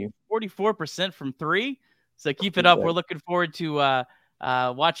 sir. Thank you. 44% from three. So keep it up. We're looking forward to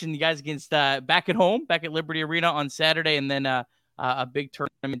watching you guys against back at home, back at Liberty Arena on Saturday, and then a big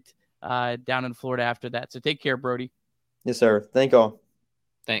tournament down in Florida after that. So take care, Brody. Yes, sir. Thank all.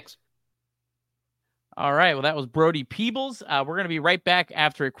 Thanks. All right. Well, that was Brody Peebles. We're going to be right back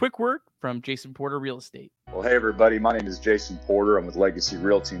after a quick word from Jason Porter Real Estate. Well, hey, everybody. My name is Jason Porter. I'm with Legacy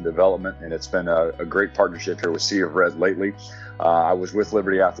Realty and Development, and it's been a great partnership here with Sea of Red lately. I was with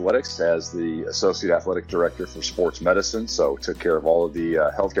Liberty Athletics as the Associate Athletic Director for Sports Medicine, so took care of all of the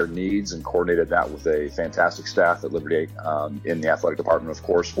healthcare needs and coordinated that with a fantastic staff at Liberty in the athletic department, of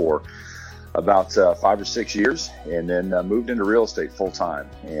course, for about 5 or 6 years, and then moved into real estate full-time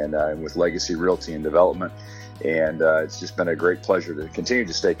and with Legacy Realty and Development. And it's just been a great pleasure to continue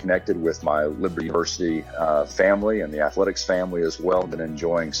to stay connected with my Liberty University family and the athletics family as well. Been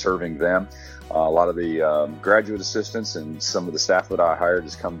enjoying serving them. A lot of the graduate assistants and some of the staff that I hired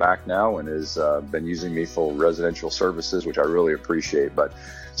has come back now and has been using me for residential services, which I really appreciate. But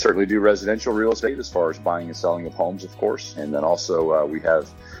certainly do residential real estate as far as buying and selling of homes, of course. And then also we have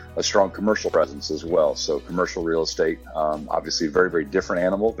a strong commercial presence as well. So commercial real estate, obviously a very, very different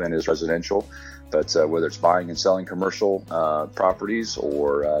animal than is residential. But whether it's buying and selling commercial properties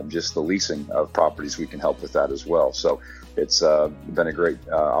or just the leasing of properties, we can help with that as well. So it's been a great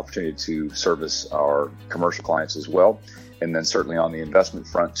opportunity to service our commercial clients as well. And then certainly on the investment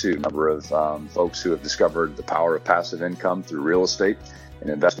front too, a number of folks who have discovered the power of passive income through real estate and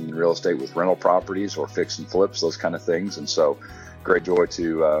investing in real estate with rental properties or fix and flips, those kind of things. And so great joy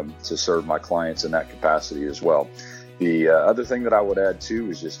to serve my clients in that capacity as well. The other thing that I would add too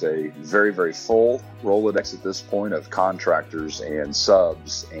is just a very, very full Rolodex at this point of contractors and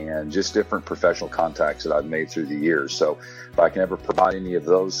subs and just different professional contacts that I've made through the years. So if I can ever provide any of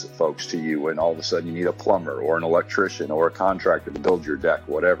those folks to you and all of a sudden you need a plumber or an electrician or a contractor to build your deck,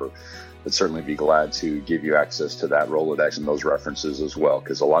 whatever, I'd certainly be glad to give you access to that Rolodex and those references as well.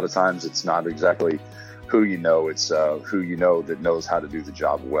 Because a lot of times it's not exactly who you know, it's who you know that knows how to do the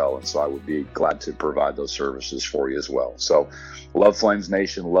job well. And so I would be glad to provide those services for you as well. So love Flames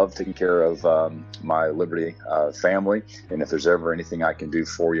Nation, love taking care of my Liberty family. And if there's ever anything I can do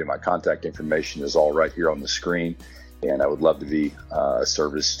for you, my contact information is all right here on the screen. And I would love to be a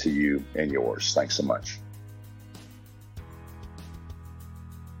service to you and yours. Thanks so much.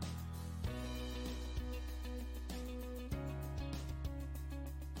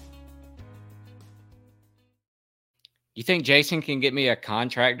 You think Jason can get me a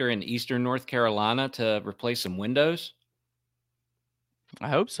contractor in Eastern North Carolina to replace some windows? I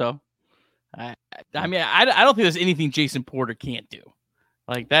hope so. I mean, I don't think there's anything Jason Porter can't do.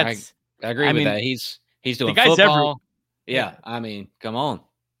 Like that's. I agree with that. He's doing the guy's football. Yeah, I mean, come on.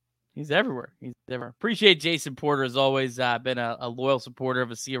 He's everywhere. He's everywhere. Appreciate Jason Porter as always. Been a loyal supporter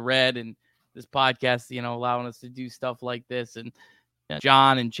of a Sea of Red and this podcast. Allowing us to do stuff like this, and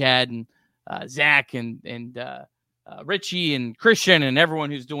John and Chad and Zach and Richie and Christian and everyone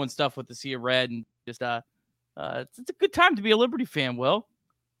who's doing stuff with the Sea of Red, and just it's a good time to be a Liberty fan. Will,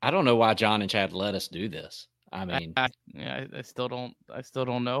 I don't know why John and Chad let us do this. I mean, I still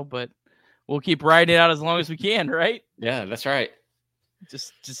don't know, but we'll keep riding it out as long as we can, right? Yeah, that's right.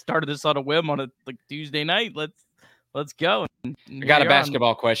 Just started this on a whim on a Tuesday night. Let's go. I got a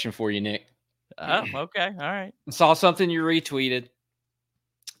basketball question for you, Nick. Oh, okay, all right. I saw something you retweeted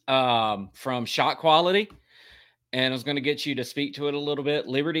from Shot Quality. And I was going to get you to speak to it a little bit.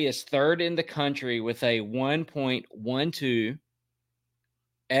 Liberty is third in the country with a 1.12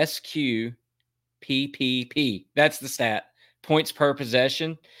 SQ PPP. That's the stat. Points per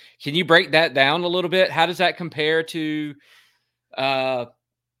possession. Can you break that down a little bit? How does that compare to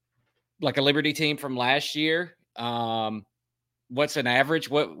like a Liberty team from last year. What's an average?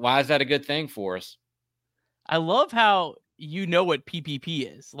 Why is that a good thing for us? I love how you know what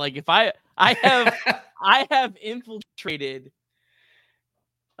PPP is. Like if I have infiltrated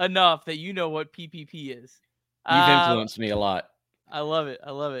enough that you know what PPP is. You've influenced me a lot. I love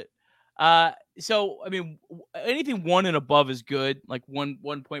it. So I mean, anything 1 and above is good. Like one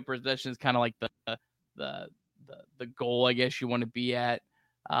point per possession is kind of like the goal, I guess you want to be at.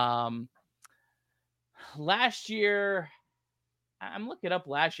 Last year, I'm looking up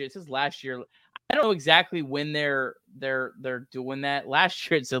last year. It says last year. I don't know exactly when they're doing that. Last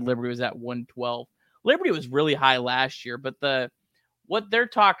year it said Liberty was at 112. Liberty was really high last year, but what they're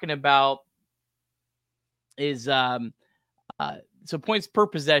talking about is so points per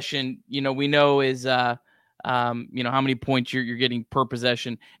possession. You know, we know is how many points you're getting per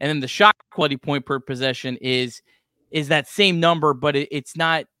possession, and then the shot quality point per possession is that same number, but it's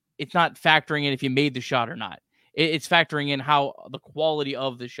not factoring in if you made the shot or not. It's factoring in how the quality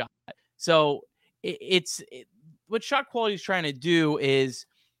of the shot. So what shot quality is trying to do is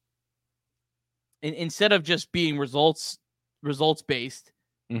instead of just being results based,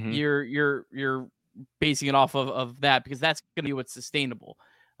 you're basing it off of that, because that's going to be what's sustainable.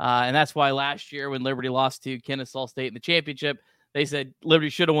 And that's why last year when Liberty lost to Kennesaw State in the championship, they said Liberty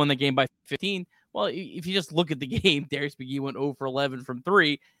should have won the game by 15. Well, if you just look at the game, Darius McGee went 0 for 11 from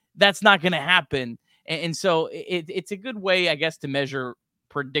 3. That's not going to happen. And so it's a good way, I guess, to measure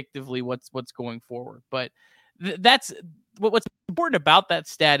predictively what's going forward. But that's what's important about that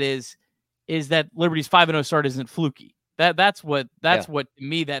stat is that Liberty's 5-0 start isn't fluky. That's what to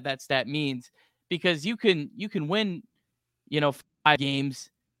me that stat means, because you can win, 5 games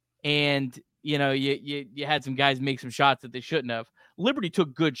and you had some guys make some shots that they shouldn't have. Liberty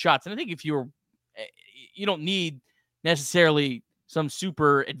took good shots, and I think if you don't need necessarily some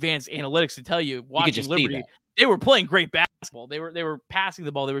super advanced analytics to tell you, watching Liberty, they were playing great basketball. They were passing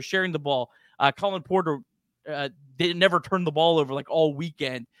the ball. They were sharing the ball. Colin Porter never turned the ball over like all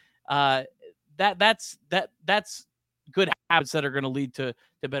weekend. That's good habits that are going to lead to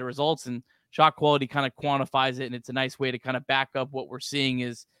better results, and shot quality kind of quantifies it. And it's a nice way to kind of back up what we're seeing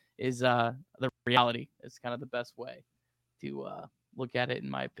is the reality. It's kind of the best way to look at it, in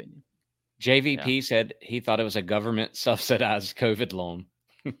my opinion. JVP said he thought it was a government subsidized COVID loan.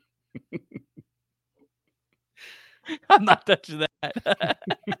 I'm not touching that.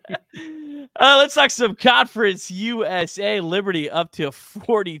 Let's talk some Conference USA. Liberty up to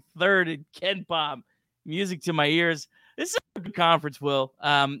 43rd in KenPom. Music to my ears. This is a good conference, Will.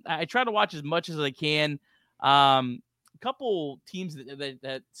 I try to watch as much as I can. A couple teams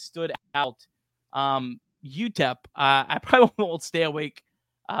that stood out. UTEP. I probably won't stay awake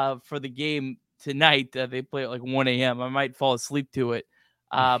for the game tonight. They play at like 1 a.m. I might fall asleep to it.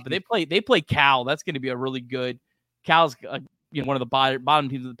 But they play Cal. That's going to be a really good. Cal's one of the bottom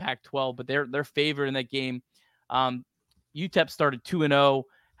teams of the Pac-12, but they're favored in that game. UTEP started 2-0,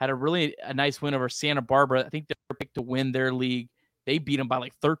 had a nice win over Santa Barbara. I think they're picked to win their league. They beat them by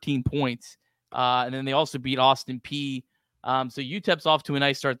like 13 points, and then they also beat Austin Peay. So UTEP's off to a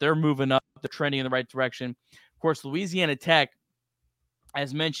nice start. They're moving up. They're trending in the right direction. Of course, Louisiana Tech,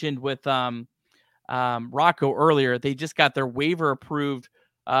 as mentioned with Rocco earlier, they just got their waiver approved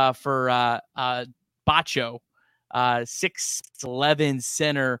for Bacho, 6'11"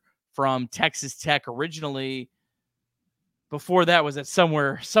 center from Texas Tech. Originally, before that was at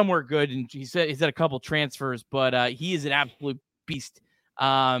somewhere good, and he's had a couple transfers, but he is an absolute beast.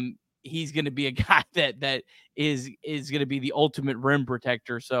 He's going to be a guy that is going to be the ultimate rim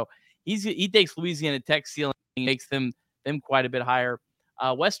protector. So he takes Louisiana Tech ceiling and makes them quite a bit higher.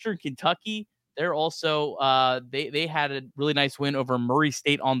 Western Kentucky, they're also they had a really nice win over Murray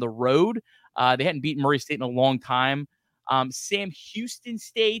State on the road. They hadn't beaten Murray State in a long time. Sam Houston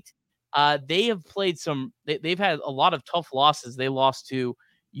State, they have played they've had a lot of tough losses. They lost to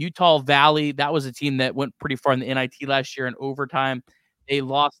Utah Valley. That was a team that went pretty far in the NIT last year in overtime. They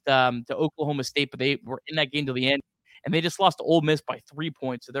lost to Oklahoma State, but they were in that game till the end. And they just lost to Ole Miss by 3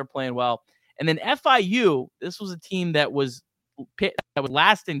 points, so they're playing well. And then FIU, this was a team that was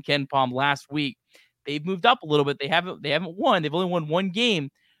last in KenPom last week. They've moved up a little bit. They haven't won. They've only won one game.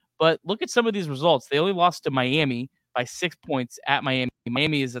 But look at some of these results. They only lost to Miami by 6 points at Miami.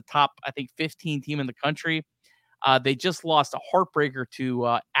 Miami is a top, I think, 15 team in the country. They just lost a heartbreaker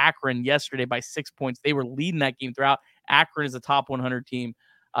to Akron yesterday by 6 points. They were leading that game throughout. Akron is a top 100 team.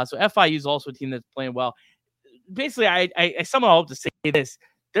 So FIU is also a team that's playing well. Basically, I somehow hope to say this.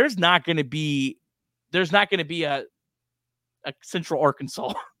 There's not going to be a Central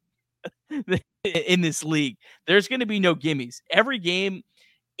Arkansas in this league. There's going to be no gimmies. Every game,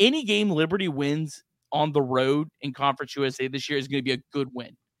 any game Liberty wins on the road in Conference USA this year is going to be a good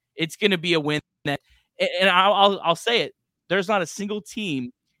win. It's going to be a win that, and I'll say it, there's not a single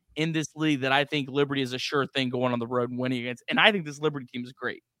team in this league that I think Liberty is a sure thing going on the road and winning against. And I think this Liberty team is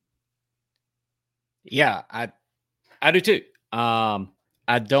great. Yeah, I do too.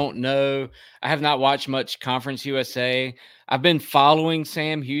 I don't know. I have not watched much Conference USA. I've been following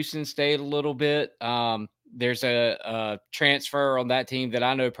Sam Houston State a little bit. There's a transfer on that team that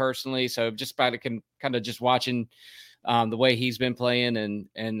I know personally, so just about kind of just watching the way he's been playing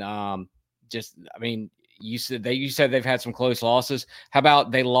and just, I mean, you said they've had some close losses. How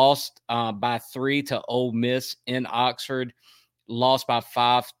about they lost by 3 to Ole Miss in Oxford, lost by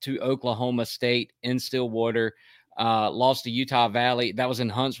 5 to Oklahoma State in Stillwater, lost to Utah Valley. That was in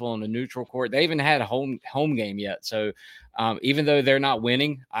Huntsville on a neutral court. They even had a home game yet. So even though they're not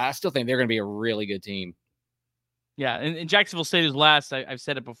winning, I still think they're going to be a really good team. Yeah, and Jacksonville State is last. I've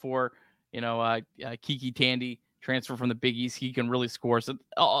said it before. Kiki Tandy transfer from the Big East. He can really score. So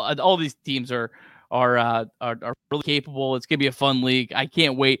all these teams are really capable. It's gonna be a fun league. I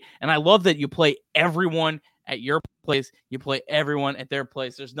can't wait. And I love that you play everyone at your place. You play everyone at their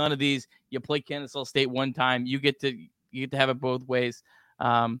place. There's none of these. You play Kennesaw State one time. You get to have it both ways.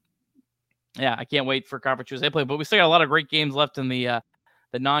 Yeah, I can't wait for Conference USA play. But we still got a lot of great games left in the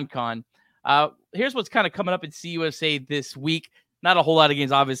non-con. Here's what's kind of coming up in CUSA this week. Not a whole lot of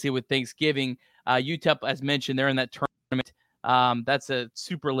games, obviously, with Thanksgiving. UTEP, as mentioned, they're in that tournament. That's a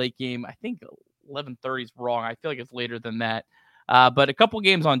super late game. I think 11:30 is wrong. I feel like it's later than that. But a couple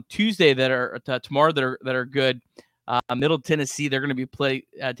games on Tuesday that are tomorrow that are good. Middle Tennessee, they're going to be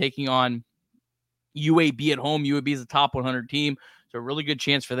taking on UAB at home. UAB is a top 100 team, so a really good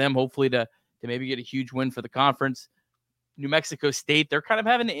chance for them, hopefully, to maybe get a huge win for the conference. New Mexico State, they're kind of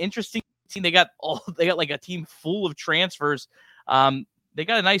having an interesting team. They got like a team full of transfers. They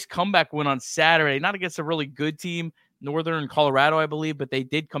got a nice comeback win on Saturday, not against a really good team, Northern Colorado, I believe, but they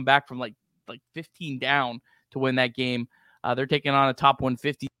did come back from like 15 down to win that game. They're taking on a top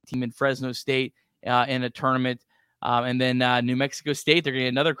 150 team in Fresno State in a tournament. And then New Mexico State, they're going to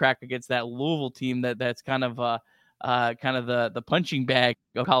get another crack against that Louisville team that's kind of the punching bag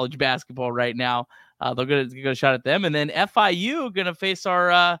of college basketball right now. They're going to get a shot at them. And then FIU going to face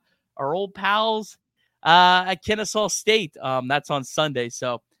our old pals at Kennesaw State. That's on Sunday.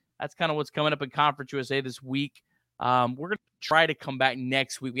 So that's kind of what's coming up in Conference USA this week. We're going to try to come back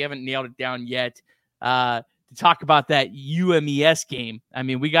next week. We haven't nailed it down yet to talk about that UMES game. I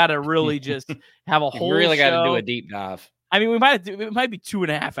mean, we got to really just have a whole You really got to do show. a deep dive. I mean, it might be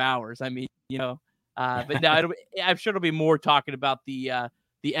 2.5 hours. I mean, but no, I'm sure it'll be more talking about the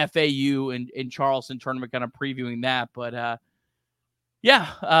FAU and Charleston tournament, kind of previewing that. But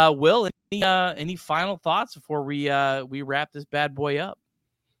Will, any final thoughts before we wrap this bad boy up?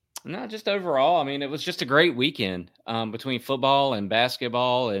 No, just overall, I mean, it was just a great weekend between football and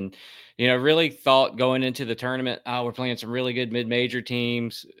basketball, and really thought going into the tournament, we're playing some really good mid-major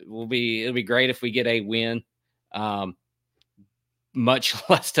teams. It'll be great if we get a win, much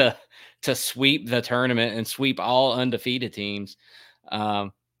less to sweep the tournament and sweep all undefeated teams.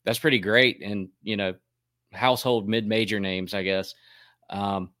 That's pretty great, and household mid-major names, I guess.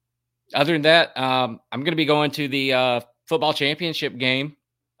 Other than that, I'm going to be going to the football championship game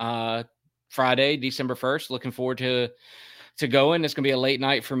Friday, December 1st. Looking forward to going. It's going to be a late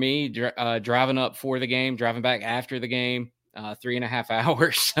night for me, driving up for the game, driving back after the game, 3.5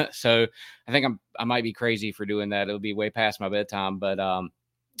 hours. So I think I might be crazy for doing that. It'll be way past my bedtime, but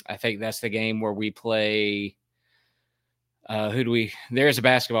I think that's the game where we play. There's a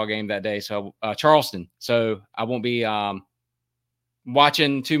basketball game that day. So Charleston. So I won't be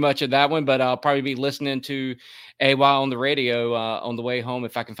watching too much of that one, but I'll probably be listening to AY on the radio on the way home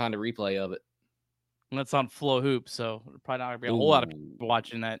if I can find a replay of it. And that's on Flow Hoops, so probably not going to be a whole lot of people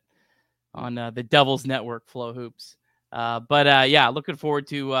watching that on the Devil's Network, Flow Hoops. Looking forward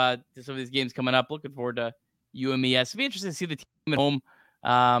to some of these games coming up. Looking forward to UMES. It'll be interesting to see the team at home.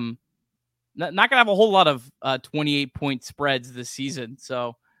 Not going to have a whole lot of 28-point spreads this season,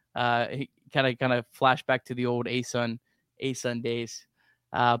 so kind of flash back to the old ASUN days.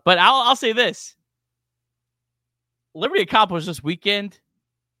 But I'll say this. Liberty accomplished this weekend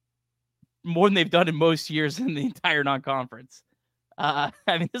more than they've done in most years in the entire non-conference. I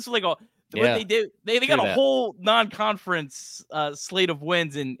mean, this is like what they did. They got a whole non-conference slate of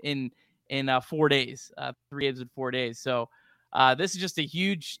wins in 4 days, 3 games in 4 days. So this is just a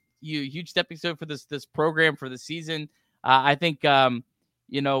huge stepping stone for this program for the season. I think I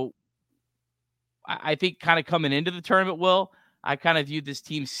think kind of coming into the tournament, I kind of viewed this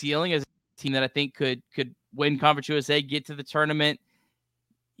team's ceiling as a team that I think could win Conference USA, get to the tournament.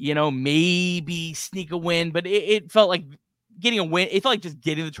 maybe sneak a win, but it felt like getting a win. It felt like just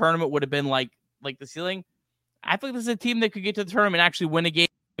getting the tournament would have been like the ceiling. I feel like this is a team that could get to the tournament and actually win a game.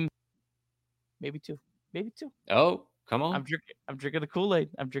 Maybe two. Oh, come on. I'm drinking the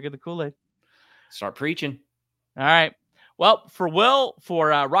Kool-Aid. Start preaching. All right. Well, for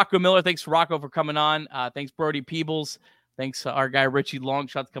Rocco Miller, thanks for Rocco for coming on. Thanks, Brody Peebles. Thanks to our guy, Richie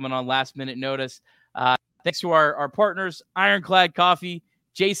Longshots, coming on last minute notice. Thanks to our partners, Ironclad Coffee,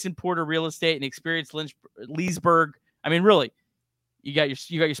 Jason Porter Real Estate, and Experience Leesburg. I mean, really, you got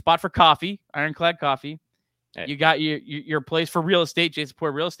your spot for coffee, Ironclad Coffee. Hey. You got your place for real estate, Jason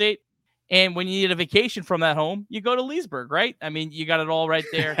Porter Real Estate. And when you need a vacation from that home, you go to Leesburg, right? I mean, you got it all right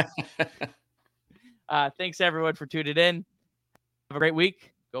there. Thanks, everyone, for tuning in. Have a great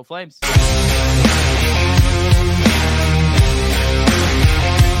week. Go Flames.